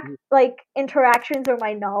my interactions or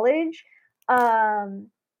my knowledge. And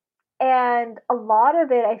a lot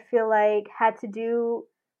of it, I feel like, had to do,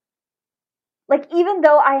 like, even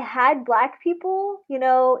though I had black people,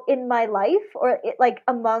 in my life or like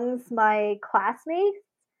amongst my classmates,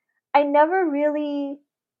 I never really,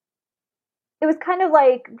 it was kind of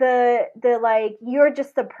like the like, you're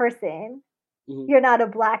just a person. You're not a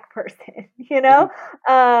black person,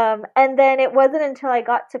 and then it wasn't until I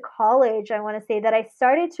got to college, I want to say, that I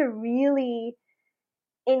started to really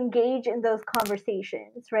engage in those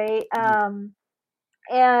conversations, right? And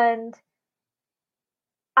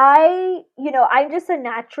I'm just a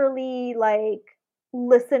naturally, like,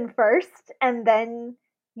 listen first and then,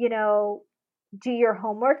 do your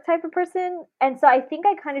homework type of person. And so I think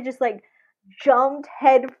I kind of just, like, jumped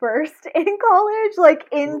head first in college, like,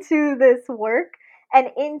 into this work and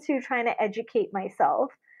into trying to educate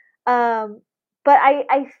myself. But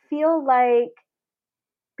I feel like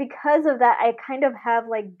because of that, I kind of have,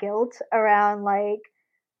 like, guilt around, like,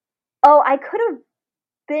 oh, I could have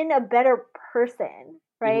been a better person,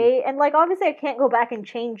 right? And, like, obviously I can't go back and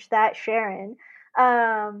change that, Sharon.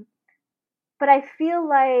 But I feel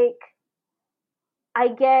like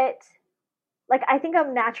I think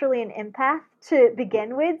I'm naturally an empath to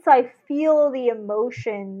begin with, so I feel the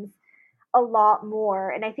emotions a lot more.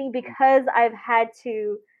 And I think because I've had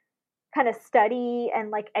to kind of study and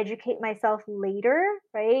like educate myself later,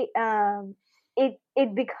 right?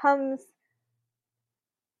 It becomes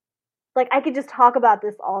like I could just talk about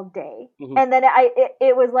this all day. Mm-hmm. And then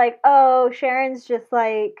it was like, oh, Sharon's just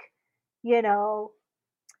like, you know,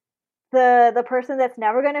 the person that's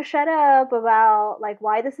never going to shut up about like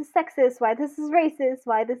why this is sexist, why this is racist,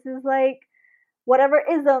 why this is like whatever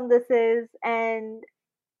ism this is. And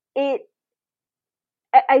it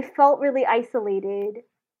I felt really isolated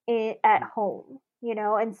at home, you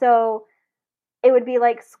know. And so it would be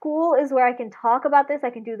like school is where I can talk about this, I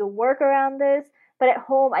can do the work around this, but at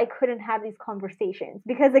home I couldn't have these conversations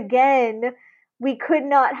because again, we could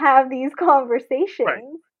not have these conversations, Right.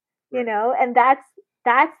 you know. And that's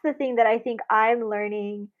the thing that I think I'm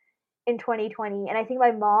learning in 2020. And I think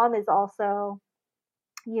my mom is also,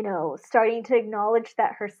 you know, starting to acknowledge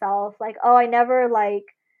that herself, like, oh, I never like,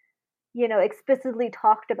 you know, explicitly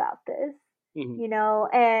talked about this, Mm-hmm. you know.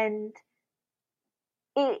 And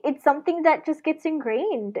it's something that just gets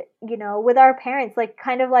ingrained, you know, with our parents. Like,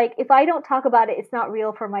 kind of like, if I don't talk about it, it's not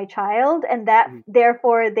real for my child, and that Mm-hmm.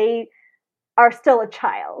 therefore they are still a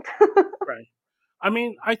child. Right. I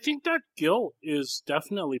mean, I think that guilt is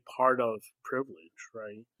definitely part of privilege,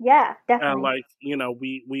 right? Yeah, And definitely. like, you know,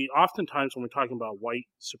 we oftentimes when we're talking about white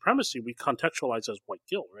supremacy, we contextualize as white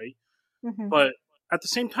guilt, right? Mm-hmm. But at the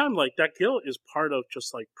same time, like that guilt is part of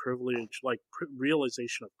just like privilege, like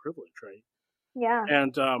realization of privilege, right? Yeah.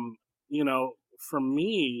 And you know, for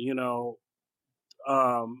me, you know,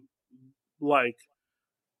 um, like,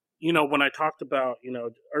 you know, when I talked about, you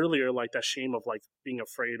know, earlier, like that shame of like being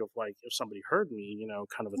afraid of like if somebody heard me, you know,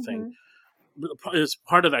 kind of a thing, Mm-hmm. is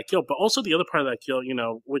part of that guilt. But also the other part of that guilt, you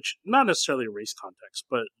know, which not necessarily a race context,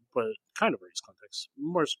 but kind of race context,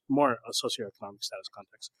 more a socioeconomic status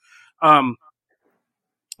context. Um,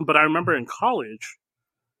 but I remember in college,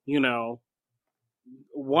 you know,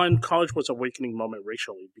 one, college was an awakening moment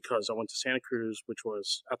racially because I went to Santa Cruz, which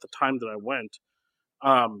was at the time that I went,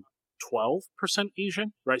 12%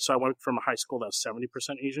 Asian, right? So I went from a high school that was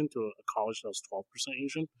 70% Asian to a college that was 12%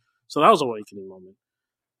 Asian. So that was an awakening moment.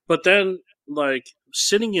 But then, like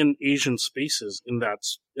sitting in Asian spaces in that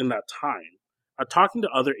time, talking to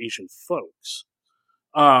other Asian folks,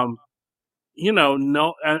 um, you know,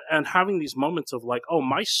 no, and having these moments of like, oh,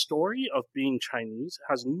 my story of being Chinese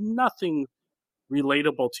has nothing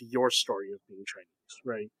relatable to your story of being Chinese,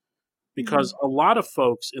 right? Because Mm-hmm. a lot of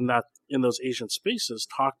folks in those Asian spaces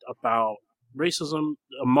talked about racism,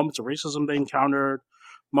 moments of racism they encountered,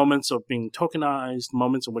 moments of being tokenized,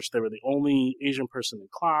 moments in which they were the only Asian person in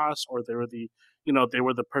class, or they were the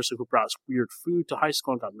person who brought weird food to high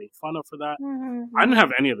school and got made fun of for that. I didn't Mm-hmm.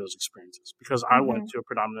 have any of those experiences because I went Mm-hmm. to a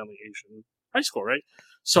predominantly Asian high school, right?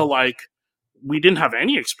 So like we didn't have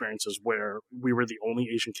any experiences where we were the only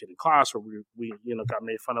Asian kid in class, or we you know got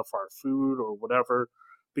made fun of for our food or whatever,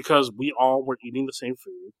 because we all were eating the same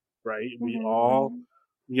food, right? We all, Mm-hmm.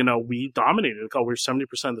 you know, we dominated. We were 70%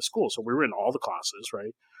 of the school, so we were in all the classes,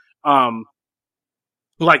 right? Um,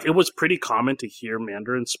 like it was pretty common to hear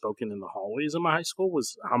Mandarin spoken in the hallways in my high school.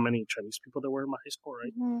 Was how many Chinese people there were in my high school,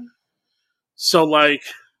 right? Mm-hmm. So like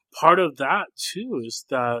part of that too is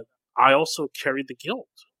that I also carried the guilt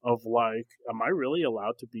of like, am I really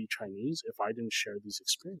allowed to be Chinese if I didn't share these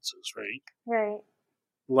experiences, right? Right.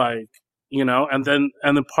 Like, you know, and then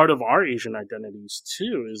part of our Asian identities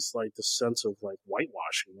too is like the sense of like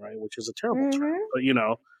whitewashing, right? Which is a terrible term, Mm-hmm. but you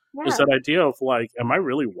know, is Yeah. that idea of like, am I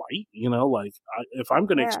really white? You know, like if I'm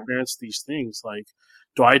going to Yeah. experience these things, like,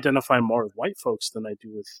 do I identify more with white folks than I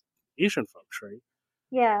do with Asian folks, right?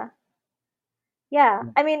 Yeah. Yeah.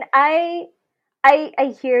 I mean, I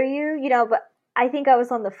hear you, you know, but I think I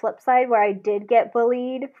was on the flip side where I did get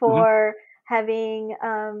bullied Mm-hmm. for having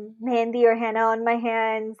mehndi or henna on my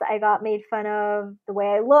hands. I got made fun of the way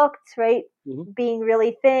I looked, right? Mm-hmm. Being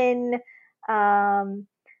really thin, um,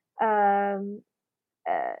 um,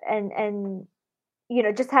 and you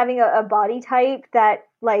know, just having a body type that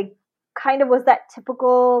like kind of was that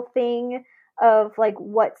typical thing of like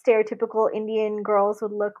what stereotypical Indian girls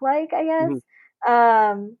would look like, I guess.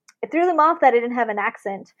 Mm-hmm. It threw them off that I didn't have an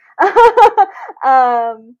accent.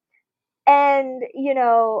 And you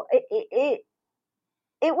know, it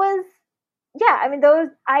was, yeah, I mean, those,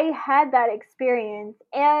 I had that experience,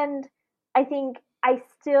 and I think I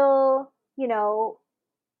still, you know,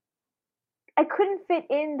 I couldn't fit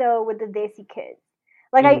in though with the Desi kids.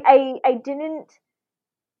 Like Mm-hmm. I didn't,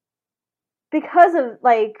 because of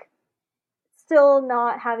like still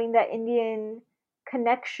not having that Indian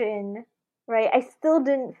connection, right? I still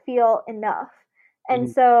didn't feel enough. And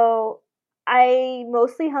Mm-hmm. so I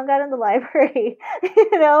mostly hung out in the library,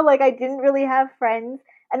 you know, like I didn't really have friends.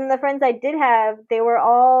 And then the friends I did have, they were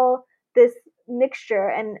all this mixture,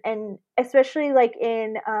 and especially like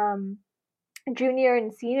in junior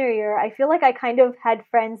and senior year, I feel like I kind of had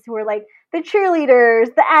friends who were like the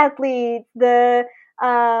cheerleaders, the athletes, the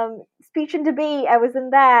speech and debate. I was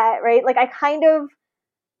in that, right? Like I kind of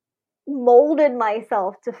molded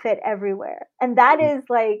myself to fit everywhere. And that is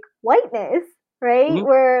like whiteness, right? Mhm.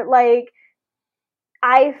 Where like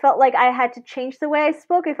I felt like I had to change the way I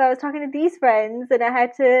spoke if I was talking to these friends, and I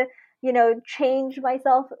had to, change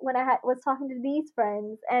myself when was talking to these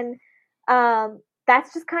friends. And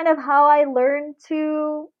that's just kind of how I learned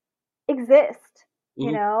to exist,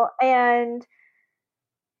 Mhm. and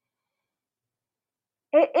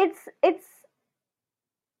it's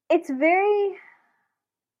very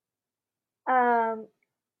um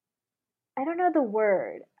I don't know the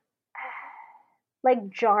word, like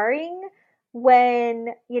jarring when,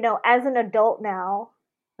 as an adult now,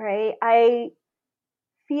 right? I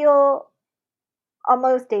feel on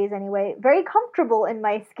most days anyway, very comfortable in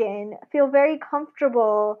my skin, feel very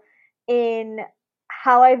comfortable in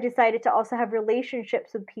how I've decided to also have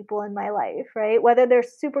relationships with people in my life, right? Whether they're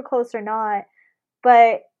super close or not.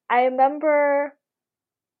 But I remember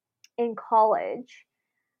in college,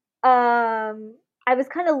 I was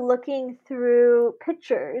kind of looking through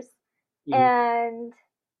pictures, Mhm. and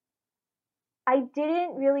I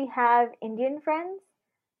didn't really have Indian friends,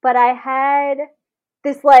 but I had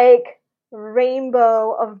this like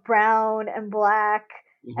rainbow of brown and black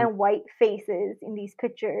Mhm. and white faces in these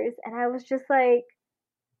pictures. And I was just like,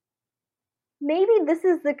 maybe this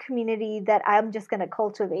is the community that I'm just going to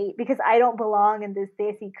cultivate because I don't belong in this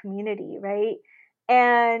Desi community, right?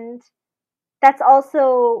 And that's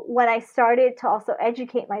also when I started to also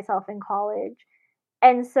educate myself in college.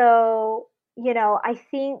 And so, I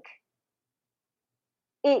think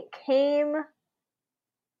it came,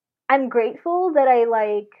 I'm grateful that I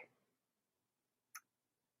like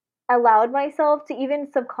allowed myself to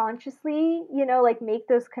even subconsciously, like make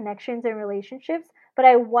those connections and relationships. But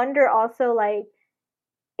I wonder also, like,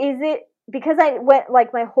 is it because I went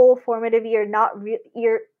like my whole formative year not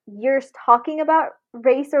years talking about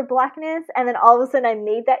race or blackness, and then all of a sudden I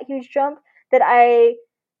made that huge jump that I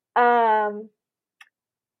um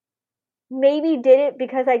maybe did it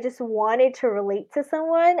because I just wanted to relate to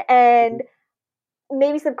someone, and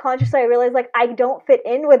maybe subconsciously I realized like I don't fit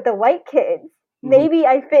in with the white kids. Mhm. Maybe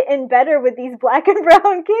I fit in better with these black and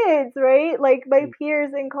brown kids, right? Like my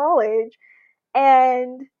peers in college.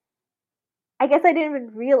 And I guess I didn't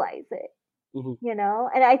even realize it, Mhm.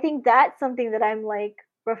 And I think that's something that I'm like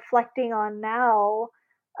reflecting on now,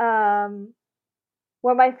 um,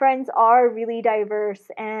 where my friends are really diverse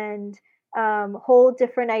and hold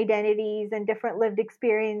different identities and different lived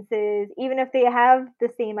experiences, even if they have the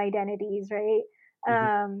same identities, right?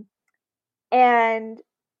 Mhm. Um, and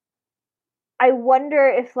I wonder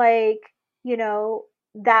if like,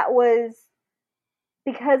 that was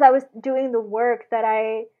because I was doing the work that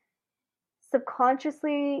I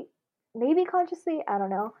subconsciously, maybe consciously, I don't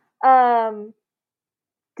know,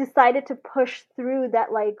 decided to push through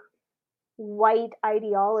that like white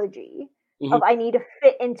ideology Mhm. of I need to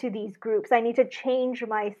fit into these groups. I need to change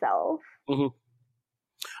myself. Mhm.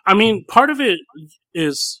 I mean, part of it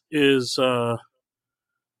is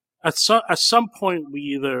at some point we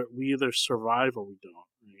either survive or we don't,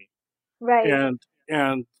 right? Right.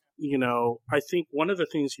 And I think one of the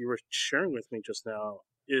things you were sharing with me just now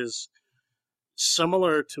is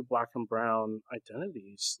similar to black and brown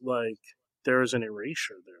identities. Like there is an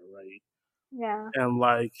erasure there, right? Yeah. And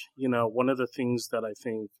like one of the things that I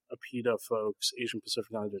think APIDA folks, Asian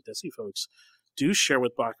Pacific Islander Desi folks, do share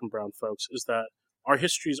with black and brown folks is that our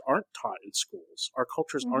histories aren't taught in schools, our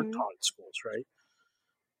cultures aren't Mhm. taught in schools, right?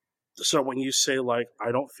 So when you say like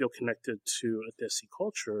I don't feel connected to a Desi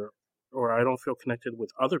culture, or I don't feel connected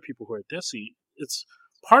with other people who are Desi, it's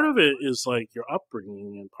part of it is like your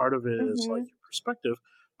upbringing, and part of it is like Mhm. your perspective,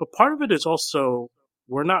 but part of it is also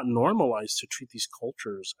we're not normalized to treat these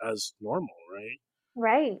cultures as normal, right?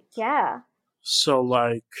 Right. Yeah. So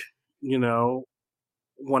like you know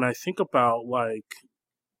when I think about like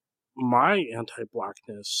my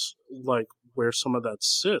anti-blackness, like where some of that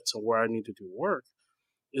sits and where I need to do work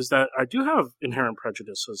is that I do have inherent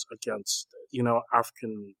prejudices against,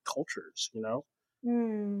 African cultures,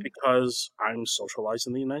 Mm. because I'm socialized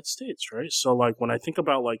in the United States, right? So like when I think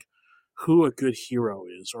about like who a good hero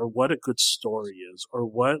is or what a good story is or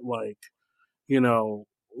what like, you know,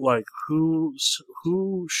 like who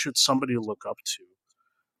should somebody look up to?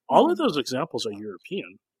 All of Mhm. those examples are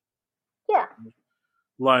European. Yeah.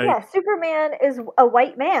 Like Yeah. Superman is a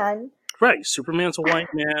white man, Right, Superman's a white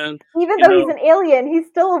man. Even though he's an alien, he's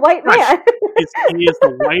still a white man. He is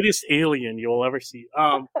the whitest alien you'll ever see.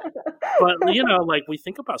 But like we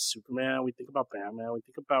think about Superman, we think about Batman, we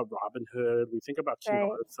think about Robin Hood, we think about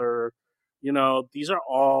King Arthur. These are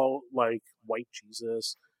all like white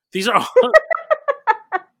Jesus. These are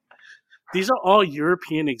all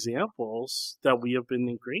European examples that we have been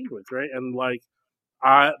ingrained with, right? And like,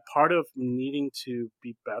 part of needing to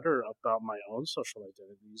be better about my own social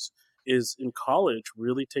identities is in college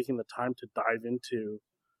really taking the time to dive into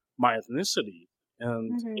my ethnicity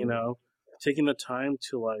and taking the time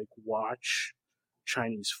to like watch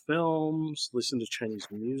Chinese films, listen to Chinese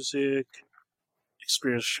music,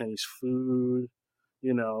 experience Chinese food,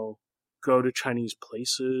 go to Chinese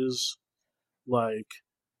places, like,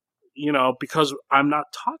 because I'm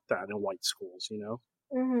not taught that in white schools,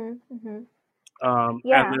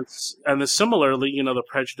 Yeah. And similarly, the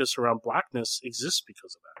prejudice around blackness exists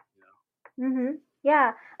because of that.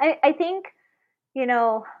 Yeah, I think,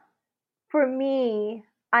 for me,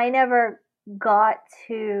 I never got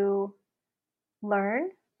to learn,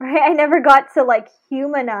 right? I never got to like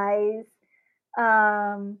humanize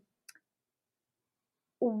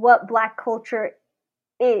what Black culture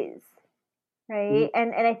is, right?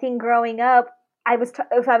 And I think growing up,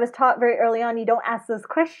 if I was taught very early on, you don't ask those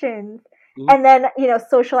questions, and then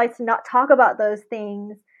socialized to not talk about those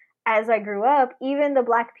things. As I grew up, even the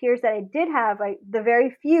Black peers that I did have, the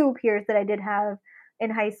very few peers that I did have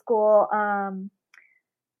in high school,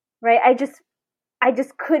 right? I just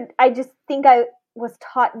think I was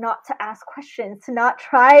taught not to ask questions, to not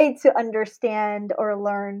try to understand or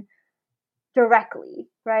learn directly,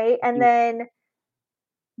 right? And then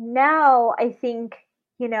now I think,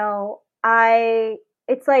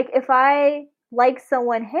 it's like if I like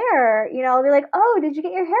someone hair, I'll be like, oh, did you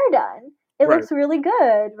get your hair done? It looks really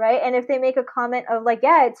good, right? And if they make a comment of like,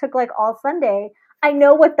 yeah, it took like all Sunday, I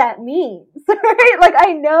know what that means, right? Like,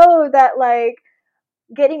 I know that like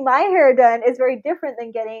getting my hair done is very different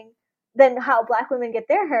than how Black women get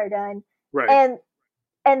their hair done. Right.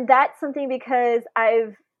 And that's something because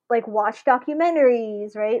I've like watched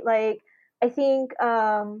documentaries, right? Like, I think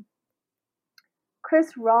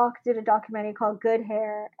Chris Rock did a documentary called Good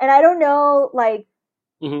Hair. And I don't know, like,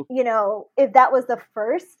 if that was the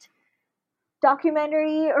first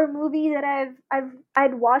documentary or movie that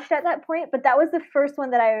I'd watched at that point, but that was the first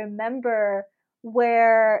one that I remember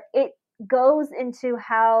where it goes into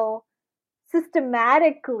how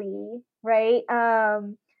systematically, right,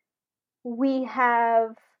 we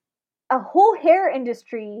have a whole hair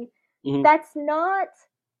industry that's not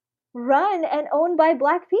run and owned by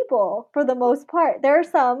Black people for the most part. There are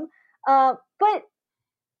some, but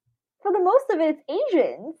for the most of it, it's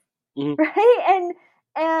Asians, right?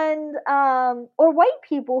 And or white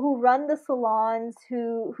people who run the salons,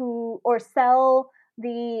 who or sell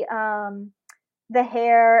the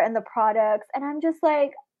hair and the products. And I'm just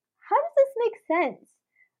like, how does this make sense,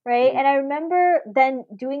 right? And I remember then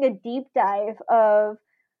doing a deep dive of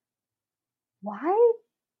why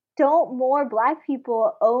don't more Black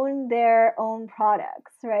people own their own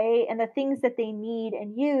products, right? And the things that they need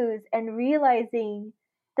and use, and realizing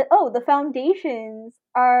that, the foundations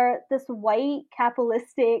are this white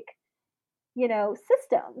capitalistic,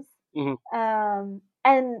 systems.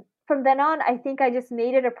 And from then on, I think I just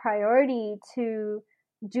made it a priority to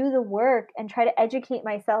do the work and try to educate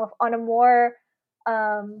myself on a more,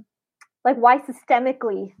 like, why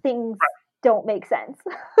systemically things don't make sense.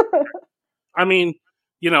 I mean,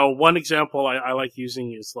 one example I like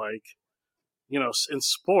using is like, in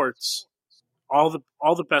sports, all the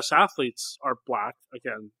best athletes are Black.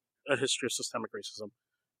 Again, a history of systemic racism.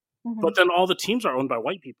 But then all the teams are owned by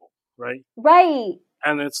white people, right? Right.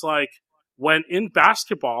 And it's like, when in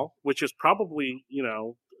basketball, which is probably,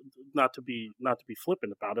 not to be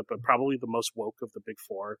flippant about it, but probably the most woke of the big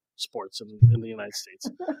four sports in the United States.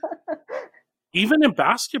 Even in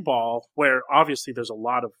basketball, where obviously there's a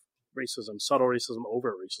lot of racism, subtle racism,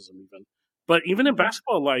 overt racism even. But even in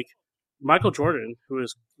basketball, like Michael Jordan, who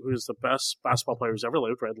is the best basketball player who's ever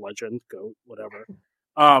lived, right? Legend, GOAT, whatever.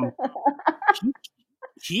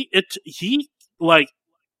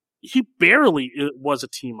 He barely was a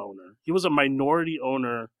team owner. He was a minority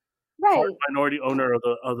owner, minority owner of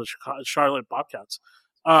the Charlotte Bobcats.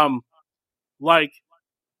 Like,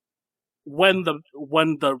 when the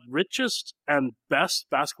richest and best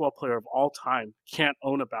basketball player of all time can't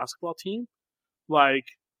own a basketball team, like,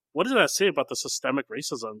 what does that say about the systemic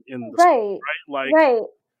racism in the sport, right? Like,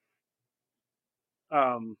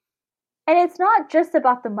 and it's not just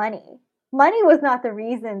about the money. Money was not the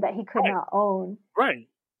reason that he could not own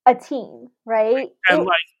a team, right? And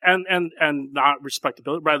not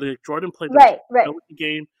respectability. Right, like Jordan played the right, respectability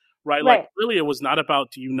game. Right, like right, clearly it was not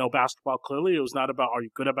about do you know basketball. Clearly it was not about are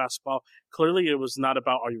you good at basketball. Clearly it was not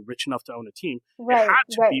about are you rich enough to own a team. It right, had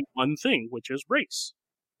to right, be one thing, which is race.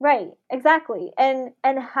 right, exactly. And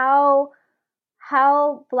how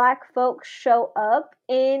Black folks show up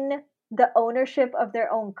in the ownership of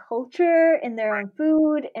their own culture, in their own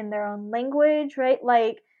food, in their own language, right?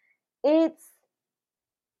 Like it's,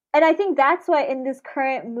 and I think that's why in this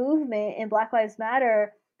current movement in Black Lives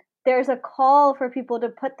Matter, there's a call for people to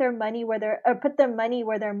put their money where their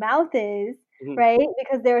mouth is, Mhm. right?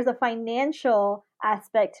 Because there's a financial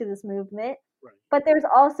aspect to this movement, Right. but there's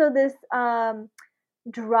also this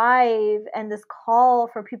drive and this call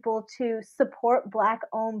for people to support Black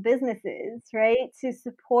owned businesses, right? To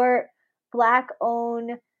support Black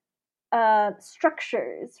owned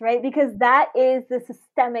structures, right? Because that is the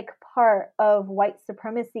systemic part of white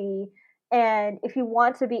supremacy. And if you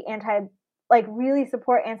want to be really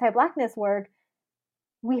support anti Blackness work,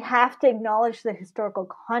 we have to acknowledge the historical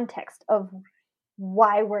context of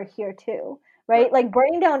why we're here too, right? Like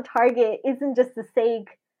burning down Target isn't just the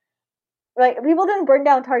sake, like people didn't burn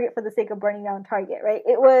down Target for the sake of burning down Target, right?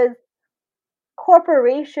 It was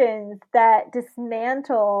corporations that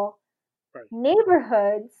dismantle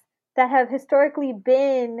neighborhoods that have historically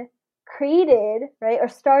been created, right, or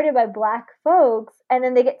started by Black folks, and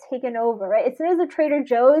then they get taken over, right? As soon as a Trader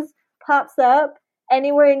Joe's pops up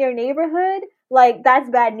anywhere in your neighborhood, like that's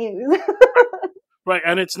bad news. Right,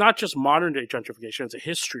 and it's not just modern day gentrification; it's a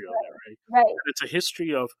history of it, right? Right. And it's a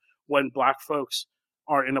history of when Black folks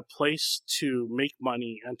are in a place to make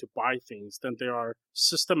money and to buy things, then they are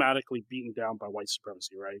systematically beaten down by white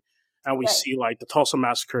supremacy, right? And we see like the Tulsa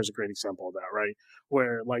Massacre is a great example of that, right?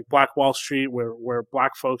 Where like Black Wall Street, where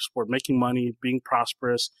Black folks were making money, being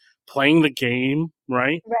prosperous, playing the game,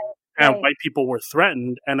 right? And white people were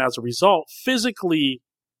threatened, and as a result, physically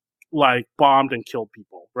like bombed and killed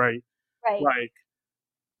people, right? Like,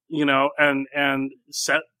 you know, and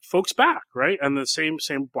set folks back, right? And the same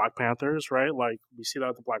Black Panthers, right? Like we see that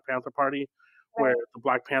at the Black Panther Party, where the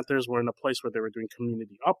Black Panthers were in a place where they were doing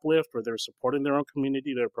community uplift, where they were supporting their own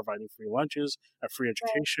community, they were providing free lunches and free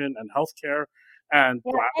education and healthcare, and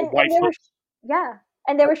white folks.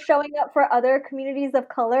 And they were showing up for other communities of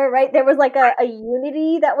color, right? There was like a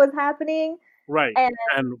unity that was happening. Right.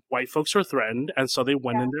 And white folks were threatened, and so they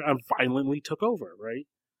went in there and violently took over, right?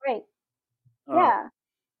 Right.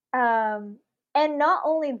 And not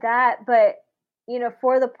only that, but you know,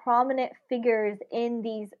 for the prominent figures in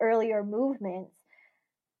these earlier movements,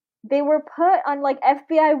 they were put on like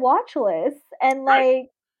FBI watch lists, and like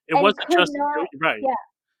it wasn't just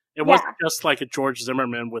It wasn't Yeah. just like a George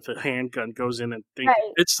Zimmerman with a handgun goes in and thinks.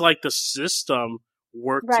 It's like the system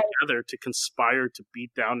worked together to conspire to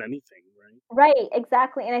beat down anything, right? Right,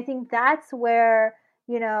 exactly. And I think that's where,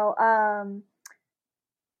 you know,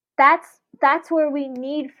 that's where we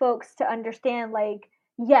need folks to understand, like,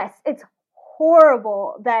 yes, it's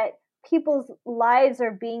horrible that people's lives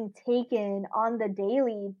are being taken on the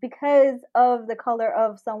daily because of the color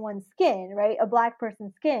of someone's skin, right? A Black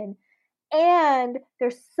person's skin. And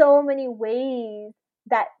there's so many ways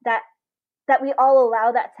that we all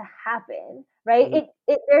allow that to happen, right?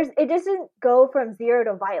 Mm-hmm. It doesn't go from zero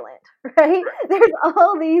to violent, right? There's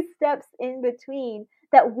all these steps in between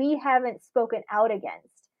that we haven't spoken out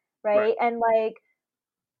against, right? And like,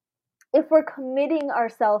 if we're committing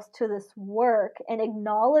ourselves to this work and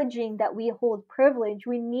acknowledging that we hold privilege,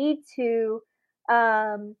 we need to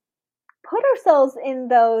put ourselves in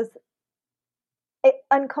those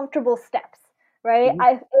uncomfortable steps, right?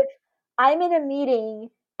 Mm-hmm. If I'm in a meeting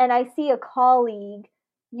and I see a colleague,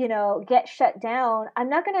 you know, get shut down, I'm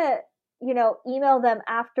not gonna, you know, email them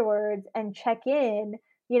afterwards and check in.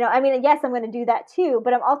 You know, I mean, yes, I'm gonna do that too,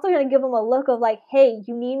 but I'm also gonna give them a look of like, hey,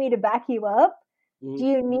 you need me to back you up? Mm-hmm. Do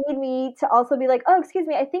you need me to also be like, oh, excuse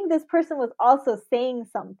me, I think this person was also saying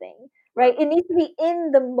something, right? It needs to be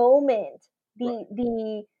in the moment.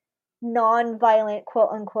 The non-violent quote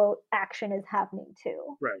unquote action is happening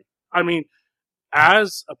too. Right. I mean,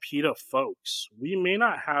 as APITA folks, we may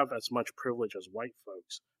not have as much privilege as white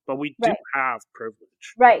folks, but we do have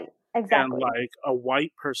privilege. Right. Exactly. And like a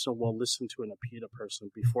white person will listen to an APITA person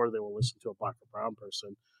before they will listen to a Black or brown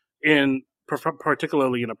person,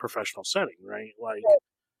 particularly in a professional setting, right? Like,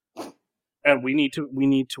 and we need to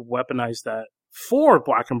weaponize that for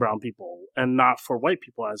Black and brown people and not for white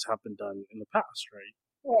people, as have been done in the past, right?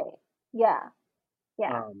 Right. Yeah.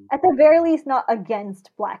 Yeah. At the very least, not against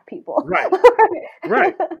Black people. Right.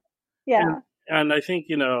 Right. Yeah. And I think,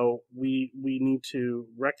 you know, we need to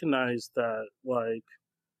recognize that, like,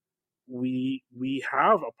 we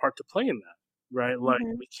have a part to play in that, right? Like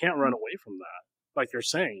Mm-hmm. we can't run away from that. Like you're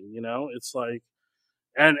saying, it's like,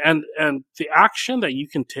 and the action that you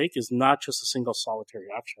can take is not just a single solitary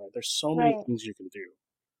action. Right? There's so many Right. things you can do.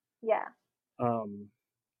 Yeah. Um,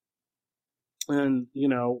 and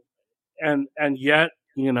and yet,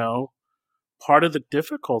 part of the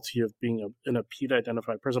difficulty of being an PETA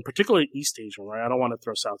identified person, particularly East Asian, right? I don't want to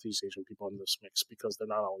throw Southeast Asian people in this mix because they're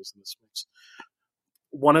not always in this mix.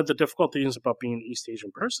 One of the difficult things about being an East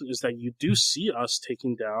Asian person is that you do see us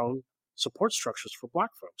taking down support structures for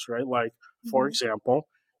Black folks, right? Like, for example,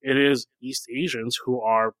 it is East Asians who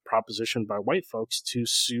are propositioned by white folks to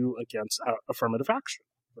sue against affirmative action,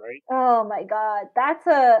 right? Oh my God, that's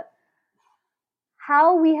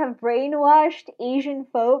how we have brainwashed Asian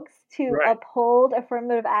folks to Right. uphold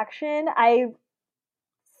affirmative action. I mean,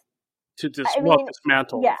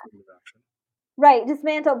 dismantle yeah, affirmative action. right,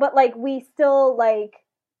 dismantle, but like we still like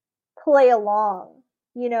play along,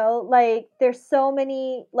 like there's so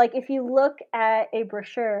many, like if you look at a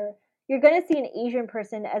brochure, you're going to see an Asian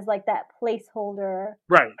person as like that placeholder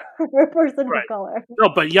Right. for a person Right. of color. No,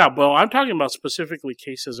 but yeah, well, I'm talking about specifically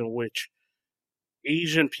cases in which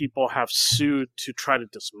Asian people have sued to try to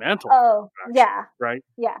dismantle. Oh, action, yeah. right.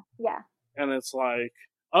 Yeah. And it's like,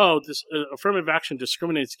 oh, this affirmative action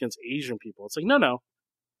discriminates against Asian people. It's like, no,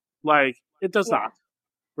 like it does not,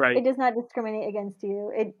 right? It does not discriminate against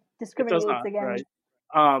you. It discriminates against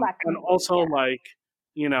Black and also like,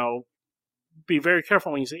 be very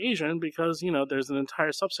careful when you say Asian because there's an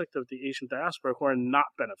entire subsect of the Asian diaspora who are not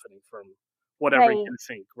benefiting from whatever you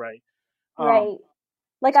think, right? Right.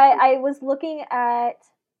 Like I was looking at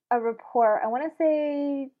a report, I want to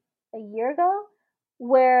say a year ago,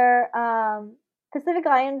 where Pacific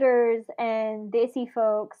Islanders and Desi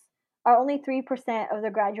folks are only 3% of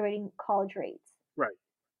the graduating college rates. Right.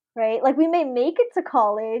 Right? Like we may make it to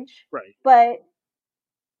college, right, but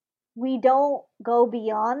we don't go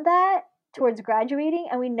beyond that towards graduating,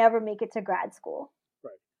 and we never make it to grad school.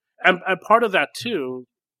 Right. And part of that too,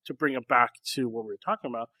 to bring it back to what we were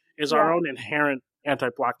talking about, is our own inherent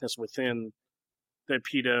anti-Blackness within the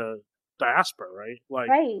PETA diaspora, right? Like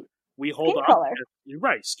we hold skin up color.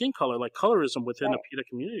 Right, skin color, like colorism within the PETA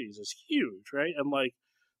communities is huge, right? And like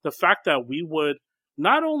the fact that we would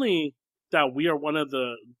not only that we are one of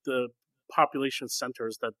the population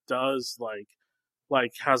centers that does like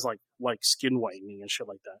has like skin whitening and shit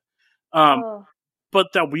like that.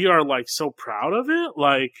 But that we are like so proud of it,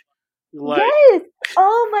 like yes,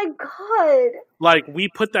 oh my God, like we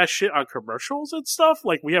put that shit on commercials and stuff.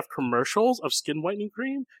 Like we have commercials of skin whitening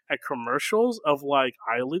cream and commercials of like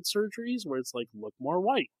eyelid surgeries where it's like look more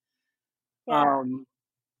white.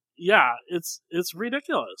 Yeah, it's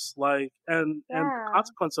ridiculous. Like and the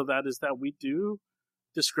consequence of that is that we do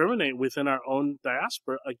discriminate within our own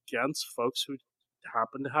diaspora against folks who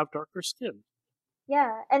happen to have darker skin.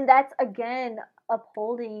 Yeah, and that's again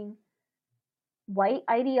upholding white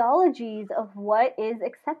ideologies of what is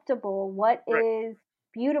acceptable, what is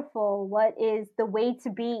beautiful, what is the way to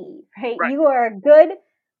be, right? You are a good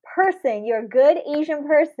person, you're a good Asian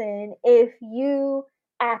person if you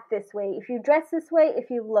act this way, if you dress this way, if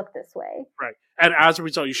you look this way. Right. And as a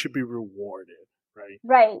result, you should be rewarded, right?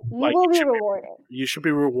 Right. You will be rewarded. You should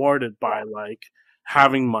be rewarded by like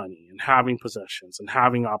having money and having possessions and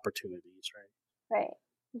having opportunities, right? Right.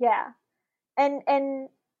 Yeah. And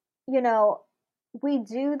we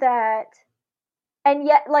do that, and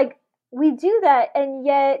yet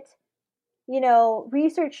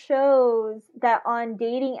research shows that on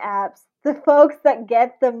dating apps, the folks that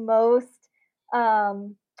get the most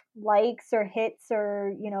likes or hits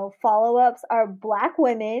or follow-ups are Black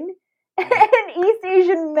women and East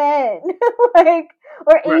Asian men,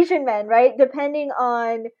 Asian men, right? Depending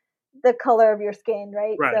on the color of your skin,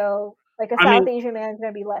 right? So like a South Asian man is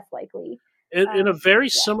going to be less likely. In a very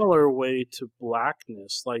similar way to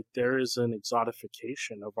Blackness, like there is an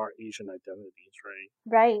exotification of our Asian identities, right?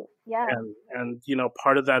 Right. Yeah. And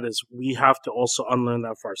part of that is we have to also unlearn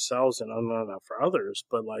that for ourselves and unlearn that for others.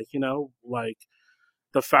 But like like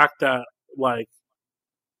the fact that like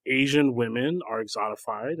Asian women are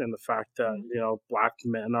exotified and the fact that Black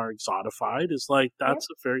men are exotified is like that's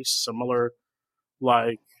a very similar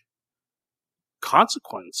like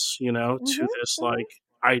consequence, to this like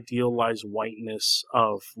idealized whiteness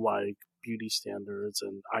of like beauty standards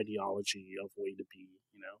and ideology of way to be,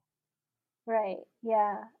 Right.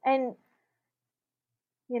 Yeah. And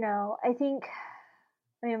I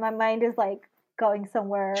mean my mind is like going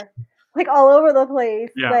somewhere like all over the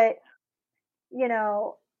place, but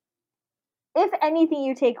if anything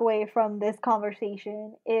you take away from this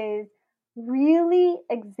conversation is really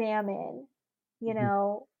examine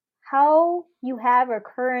how you have or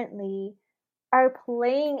currently are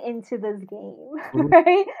playing into this game, Mhm.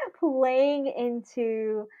 right? Playing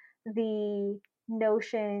into the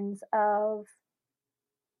notions of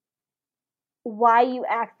why you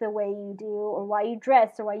act the way you do, or why you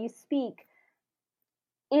dress, or why you speak.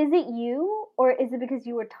 Is it you, or is it because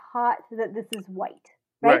you were taught that this is white,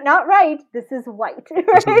 right? Right. Not right, this is white, This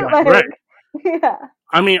is right? right. Right. Yeah.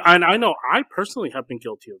 I mean, and I know I personally have been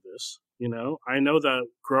guilty of this. I know that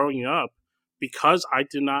growing up, because I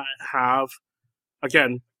did not have,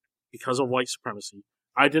 again, because of white supremacy,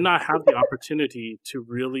 I did not have the opportunity to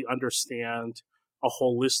really understand a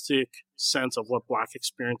holistic sense of what Black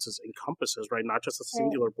experiences encompasses, right? Not just a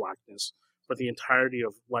singular Blackness, but the entirety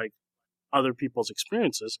of like other people's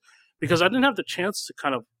experiences, because I didn't have the chance to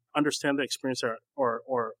kind of understand the experience or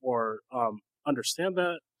understand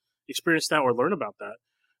that, experience that, or learn about that.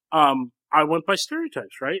 I went by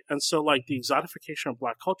stereotypes, right? And so like the exotification of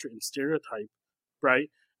Black culture and stereotype, right?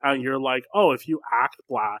 And you're like, oh, if you act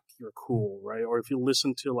Black, you're cool, right? Or if you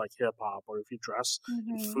listen to like hip hop, or if you dress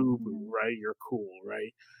in FUBU, right, you're cool,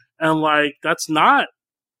 right? And like that's not,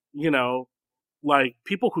 like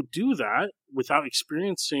people who do that without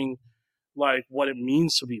experiencing like what it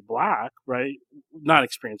means to be Black, right? Not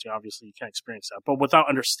experiencing, obviously, you can't experience that, but without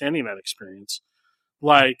understanding that experience,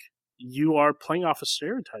 like you are playing off a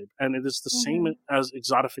stereotype, and it is the same as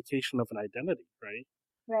exotification of an identity, right?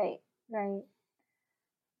 Right, right.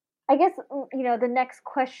 I guess, the next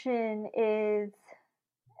question is,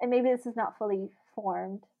 and maybe this is not fully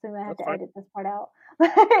formed, so we might have to edit this part out.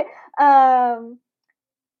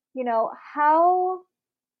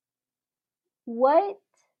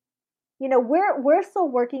 We're still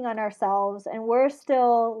working on ourselves, and we're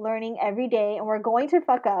still learning every day, and we're going to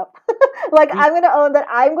fuck up. Like I'm going to own that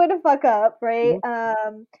I'm going to fuck up, right?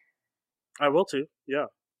 I will too. Yeah.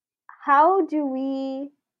 How do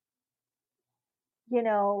we,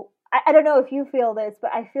 I don't know if you feel this,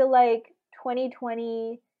 but I feel like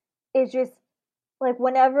 2020 is just like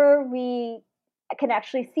whenever we can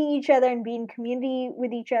actually see each other and be in community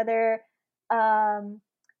with each other, how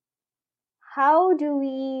do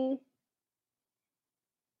we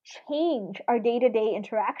change our day-to-day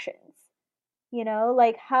interactions?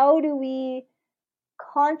 Like how do we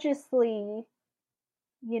consciously,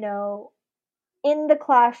 in the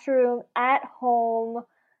classroom, at home,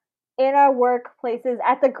 in our workplaces,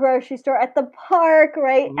 at the grocery store, at the park,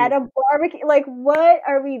 right? At a barbecue, like what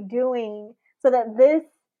are we doing so that this,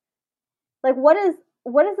 like what is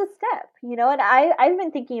the step, and I've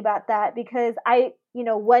been thinking about that because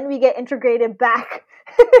when we get integrated back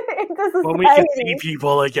into society, when we can see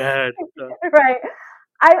people again. Right.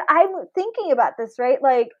 I'm thinking about this, right?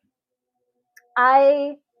 Like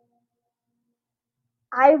I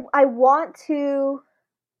want to,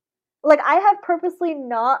 like I have purposely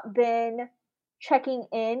not been checking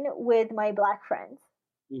in with my Black friends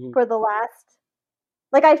for the last,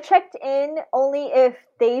 like I've checked in only if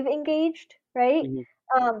they've engaged, right?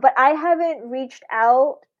 But I haven't reached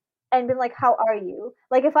out and been like, how are you?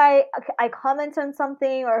 Like if I comment on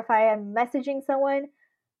something, or if I am messaging someone,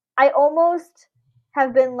 I almost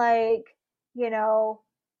have been like,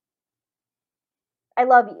 I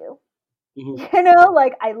love you.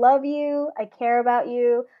 Like I love you, I care about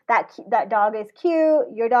you. That dog is cute.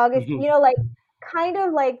 Your dog is, like kind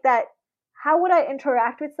of like that. How would I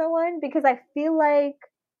interact with someone? Because I feel like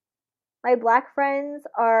my Black friends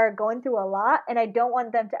are going through a lot, and I don't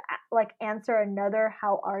want them to like answer another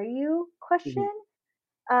 "How are you?" question.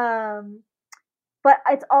 But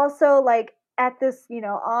it's also like at this,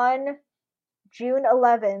 on June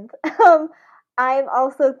 11th, I'm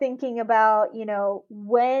also thinking about,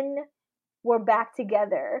 when we're back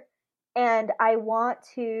together, and I want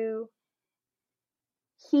to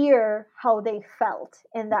hear how they felt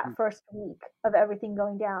in that first week of everything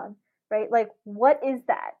going down, right? Like, what is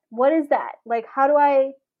that? What is that? Like, how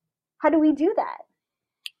do we do that?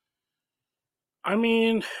 I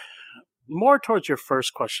mean, more towards your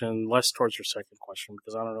first question, less towards your second question,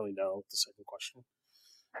 because I don't really know the second question.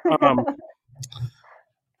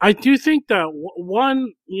 I do think that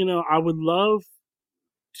one, I would love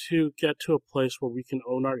to get to a place where we can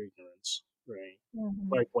own our ignorance, right?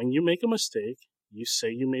 Like when you make a mistake, you say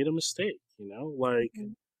you made a mistake, like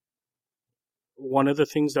one of the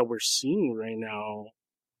things that we're seeing right now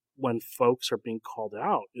when folks are being called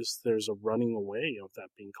out is there's a running away of that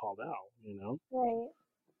being called out, Right.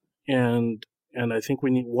 And I think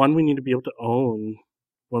we need to be able to own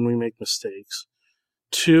when we make mistakes.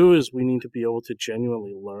 Two is we need to be able to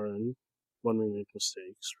genuinely learn when we make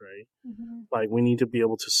mistakes, right? Like we need to be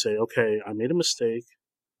able to say, okay, I made a mistake.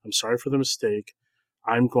 I'm sorry for the mistake.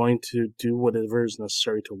 I'm going to do whatever is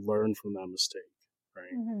necessary to learn from that mistake,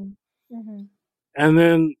 right? Mm-hmm. Mm-hmm. And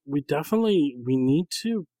then we need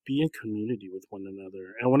to be in community with one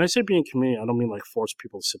another. And when I say be in community, I don't mean like force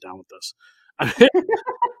people to sit down with us.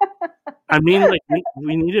 I mean, like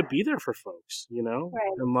we need to be there for folks, you know,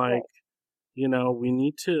 Right. and Right. like, you know, we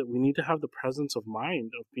need to have the presence of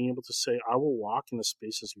mind of being able to say, I will walk in the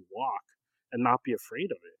spaces you walk and not be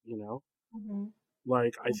afraid of it, you know? Mm-hmm.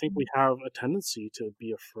 Like, I think Mm-hmm. we have a tendency to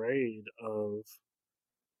be afraid of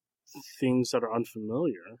things that are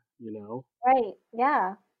unfamiliar, you know? Right.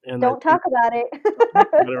 Yeah. And I Don't think, talk about it.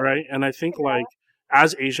 right? And I think, like,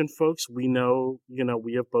 as Asian folks, we know, you know,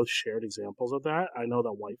 we have both shared examples of that. I know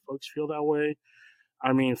that white folks feel that way.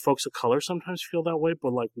 I mean, folks of color sometimes feel that way,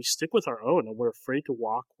 but like we stick with our own and we're afraid to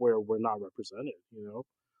walk where we're not represented, you know?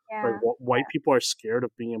 Like Yeah. white people are scared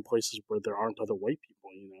of being in places where there aren't other white people,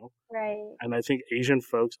 you know? Right. And I think Asian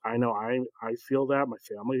folks, I know I feel that. My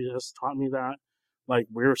family has taught me that. Like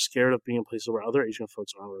we're scared of being in places where other Asian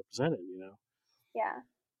folks aren't represented, you know? Yeah.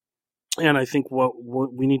 And I think what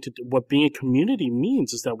we need to do, what being a community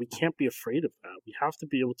means is that we can't be afraid of that. We have to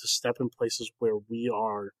be able to step in places where we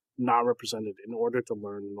are not represented in order to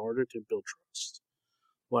learn, in order to build trust.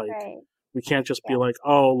 Like, Right. we can't just be Yeah. like,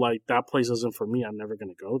 oh, like that place isn't for me. I'm never going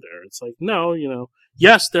to go there. It's like, no, you know,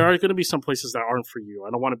 yes, there are going to be some places that aren't for you.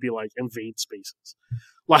 I don't want to be like invade spaces.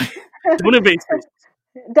 Like, don't invade spaces.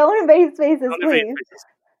 Don't invade spaces, Don't invade please. spaces.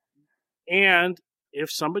 And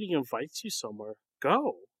if somebody invites you somewhere,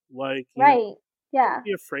 go. Like, you know, Right. Yeah. don't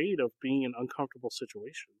be afraid of being in uncomfortable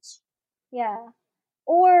situations. Yeah.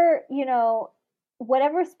 Or, you know,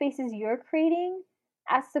 whatever spaces you're creating,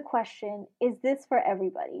 ask the question, is this for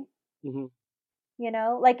everybody? Hmm. You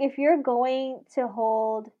know, like if you're going to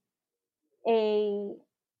hold a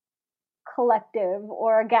collective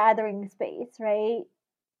or a gathering space, right?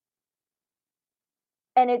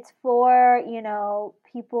 And it's for, you know,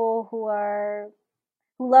 people who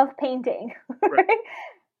love painting, Right. right?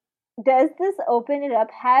 Does this open it up?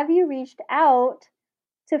 Have you reached out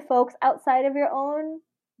to folks outside of your own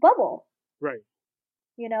bubble? Right.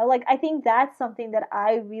 You know, like I think that's something that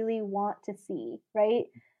I really want to see, right?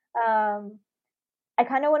 Um, I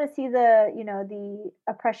kind of want to see the, you know, the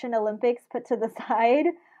oppression Olympics put to the side,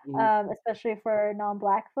 Hmm. especially for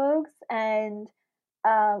non-black folks, and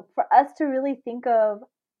for us to really think of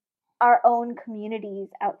our own communities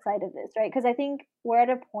outside of this, right? Because I think we're at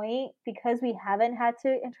a point because we haven't had to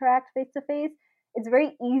interact face to face. It's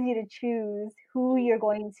very easy to choose who you're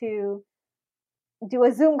going to do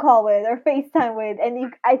a Zoom call with or FaceTime with,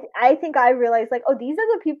 and I think I realized like, oh, these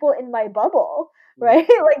are the people in my bubble, right?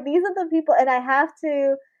 Like these are the people, and I have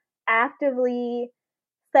to actively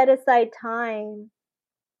set aside time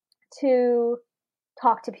to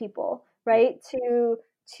talk to people, right?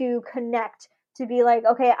 To connect, to be like,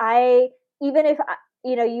 okay, I even if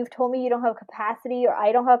you know you've told me you don't have capacity or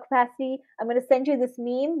I don't have capacity, I'm going to send you this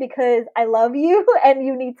meme because I love you and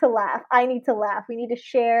you need to laugh. I need to laugh. We need to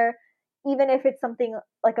share, even if it's something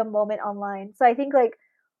like a moment online. So I think like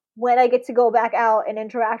when I get to go back out and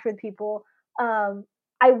interact with people,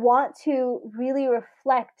 I want to really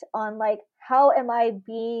reflect on like how am I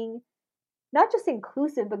being not just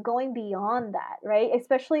inclusive, but going beyond that, right?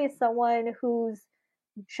 Especially as someone whose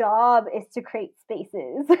job is to create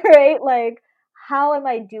spaces, right? Like, how am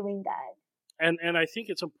I doing that? And I think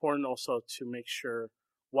it's important also to make sure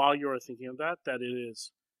while you're thinking of that, that it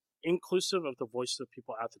is inclusive of the voices of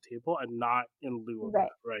people at the table and not in lieu of Right,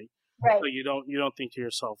 that, right? right, So you don't think to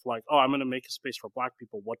yourself like, oh, I'm going to make a space for Black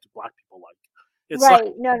people. What do Black people like? It's like,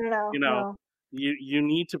 right. No, no, no, you know, no. you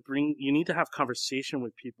need to have conversation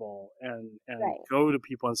with people and Right, go to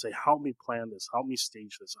people and say, help me plan this, help me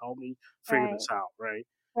stage this, help me figure right, this out, right?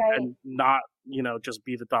 right, And not, you know, just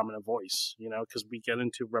be the dominant voice, you know, because we get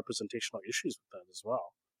into representational issues with that as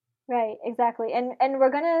well. right. Exactly. And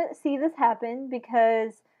we're gonna see this happen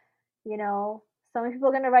because you know some people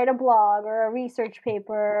are gonna write a blog or a research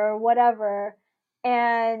paper or whatever,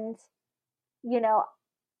 and you know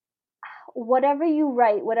whatever you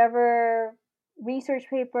write, whatever research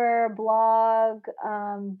paper, blog,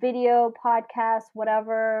 video, podcast,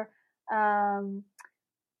 whatever, um,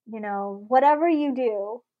 you know, whatever you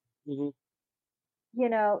do, Hmm. you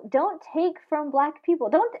know, don't take from black people.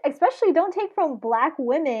 Don't, especially don't take from black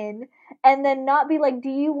women and then not be like, do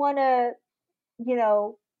you want to, you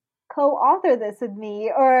know, co-author this with me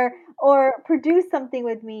or produce something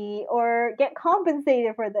with me or get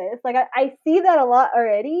compensated for this. Like I see that a lot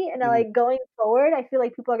already, and I Hmm. like going forward I feel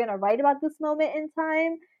like people are going to write about this moment in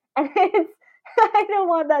time, and it's I don't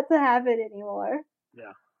want that to happen anymore.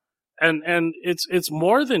 Yeah. And it's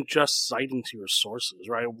more than just citing to your sources,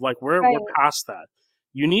 right? Like we're Right. past that.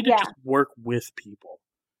 You need to just work with people.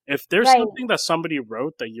 If there's something that somebody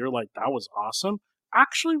wrote that you're like, that was awesome,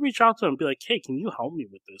 actually reach out to them and be like, hey, can you help me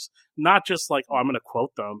with this? Not just like, oh, I'm going to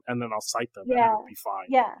quote them and then I'll cite them and it'll be fine.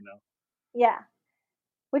 Yeah. You know? Yeah.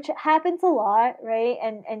 Which happens a lot, right?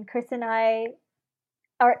 And Chris and I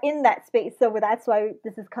are in that space. So that's why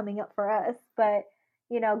this is coming up for us. But,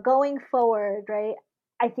 you know, going forward, right?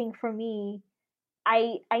 I think for me,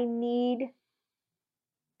 I need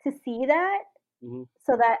to see that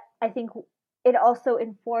so that I think it also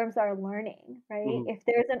informs our learning, right? If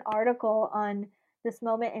there's an article on this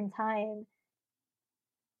moment in time,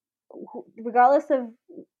 regardless of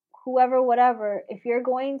whoever, whatever, if you're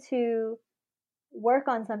going to work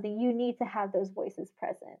on something, you need to have those voices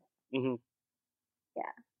present. Yeah.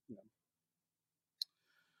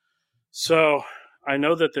 So I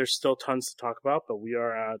know that there's still tons to talk about, but we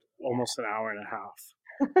are at almost an hour and a half.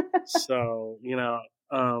 So, you know,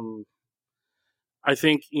 I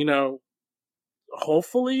think, you know,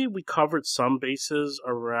 hopefully we covered some bases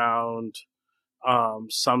around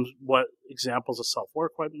what examples of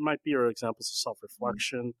self-work might be, or examples of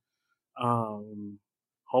self-reflection.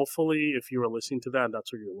 Hopefully if you were listening to that and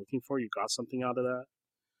that's what you're looking for, you got something out of that.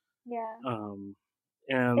 Yeah.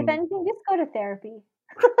 And if anything, just go to therapy.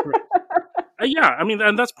 Yeah, I mean,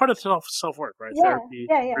 and that's part of self-work, right? Yeah, therapy,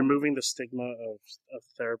 removing the stigma of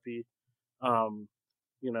therapy.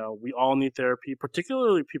 You know, we all need therapy,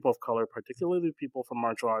 particularly people of color, particularly people from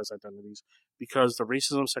marginalized identities, because the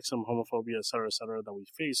racism, sexism, homophobia, et cetera, that we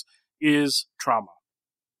face is trauma.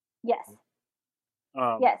 Yes.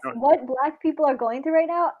 Yes. What Black people are going through right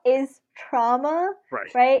now is trauma.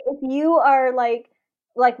 Right? If you are like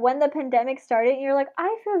when the pandemic started, you're like,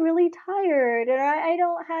 I feel really tired and I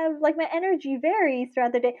don't have, like, my energy varies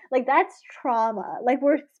throughout the day. Like, that's trauma. Like,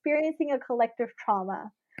 we're experiencing a collective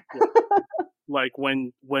trauma. Yeah. Like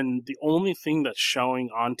when the only thing that's showing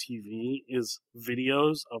on TV is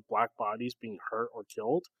videos of Black bodies being hurt or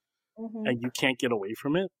killed, and you can't get away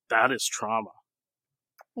from it, that is trauma.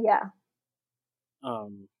 Yeah.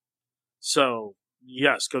 So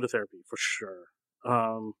yes, go to therapy for sure.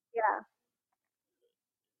 Yeah.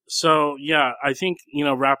 So yeah, I think, you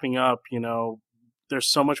know, wrapping up, you know, there's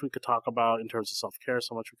so much we could talk about in terms of self-care,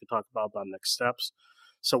 so much we could talk about next steps.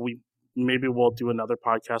 So maybe we'll do another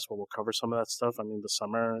podcast where we'll cover some of that stuff. I mean, the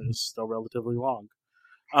summer is still relatively long.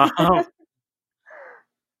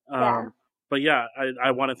 But yeah,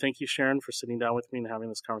 I want to thank you, Sharon, for sitting down with me and having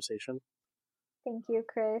this conversation. Thank you,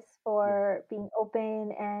 Chris, for being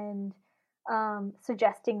open and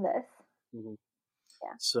suggesting this.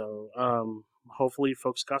 Yeah. So hopefully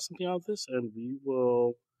folks got something out of this, and we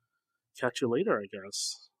will catch you later, I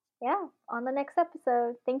guess. Yeah, on the next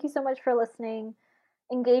episode. Thank you so much for listening.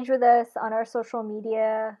 Engage with us on our social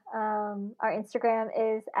media. Our Instagram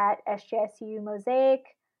is at SJSU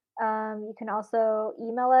Mosaic. You can also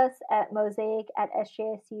email us at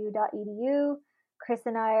mosaic@sjsu.edu. Chris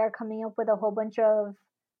and I are coming up with a whole bunch of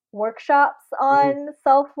workshops on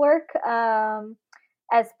self-work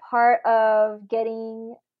as part of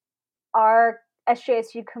getting our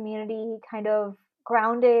SJSU community kind of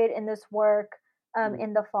grounded in this work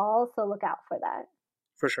in the fall. So look out for that.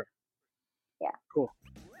 For sure. Yeah. Cool.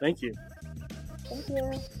 Thank you. Thank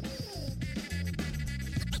you.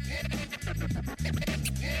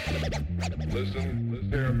 Listen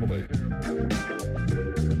carefully.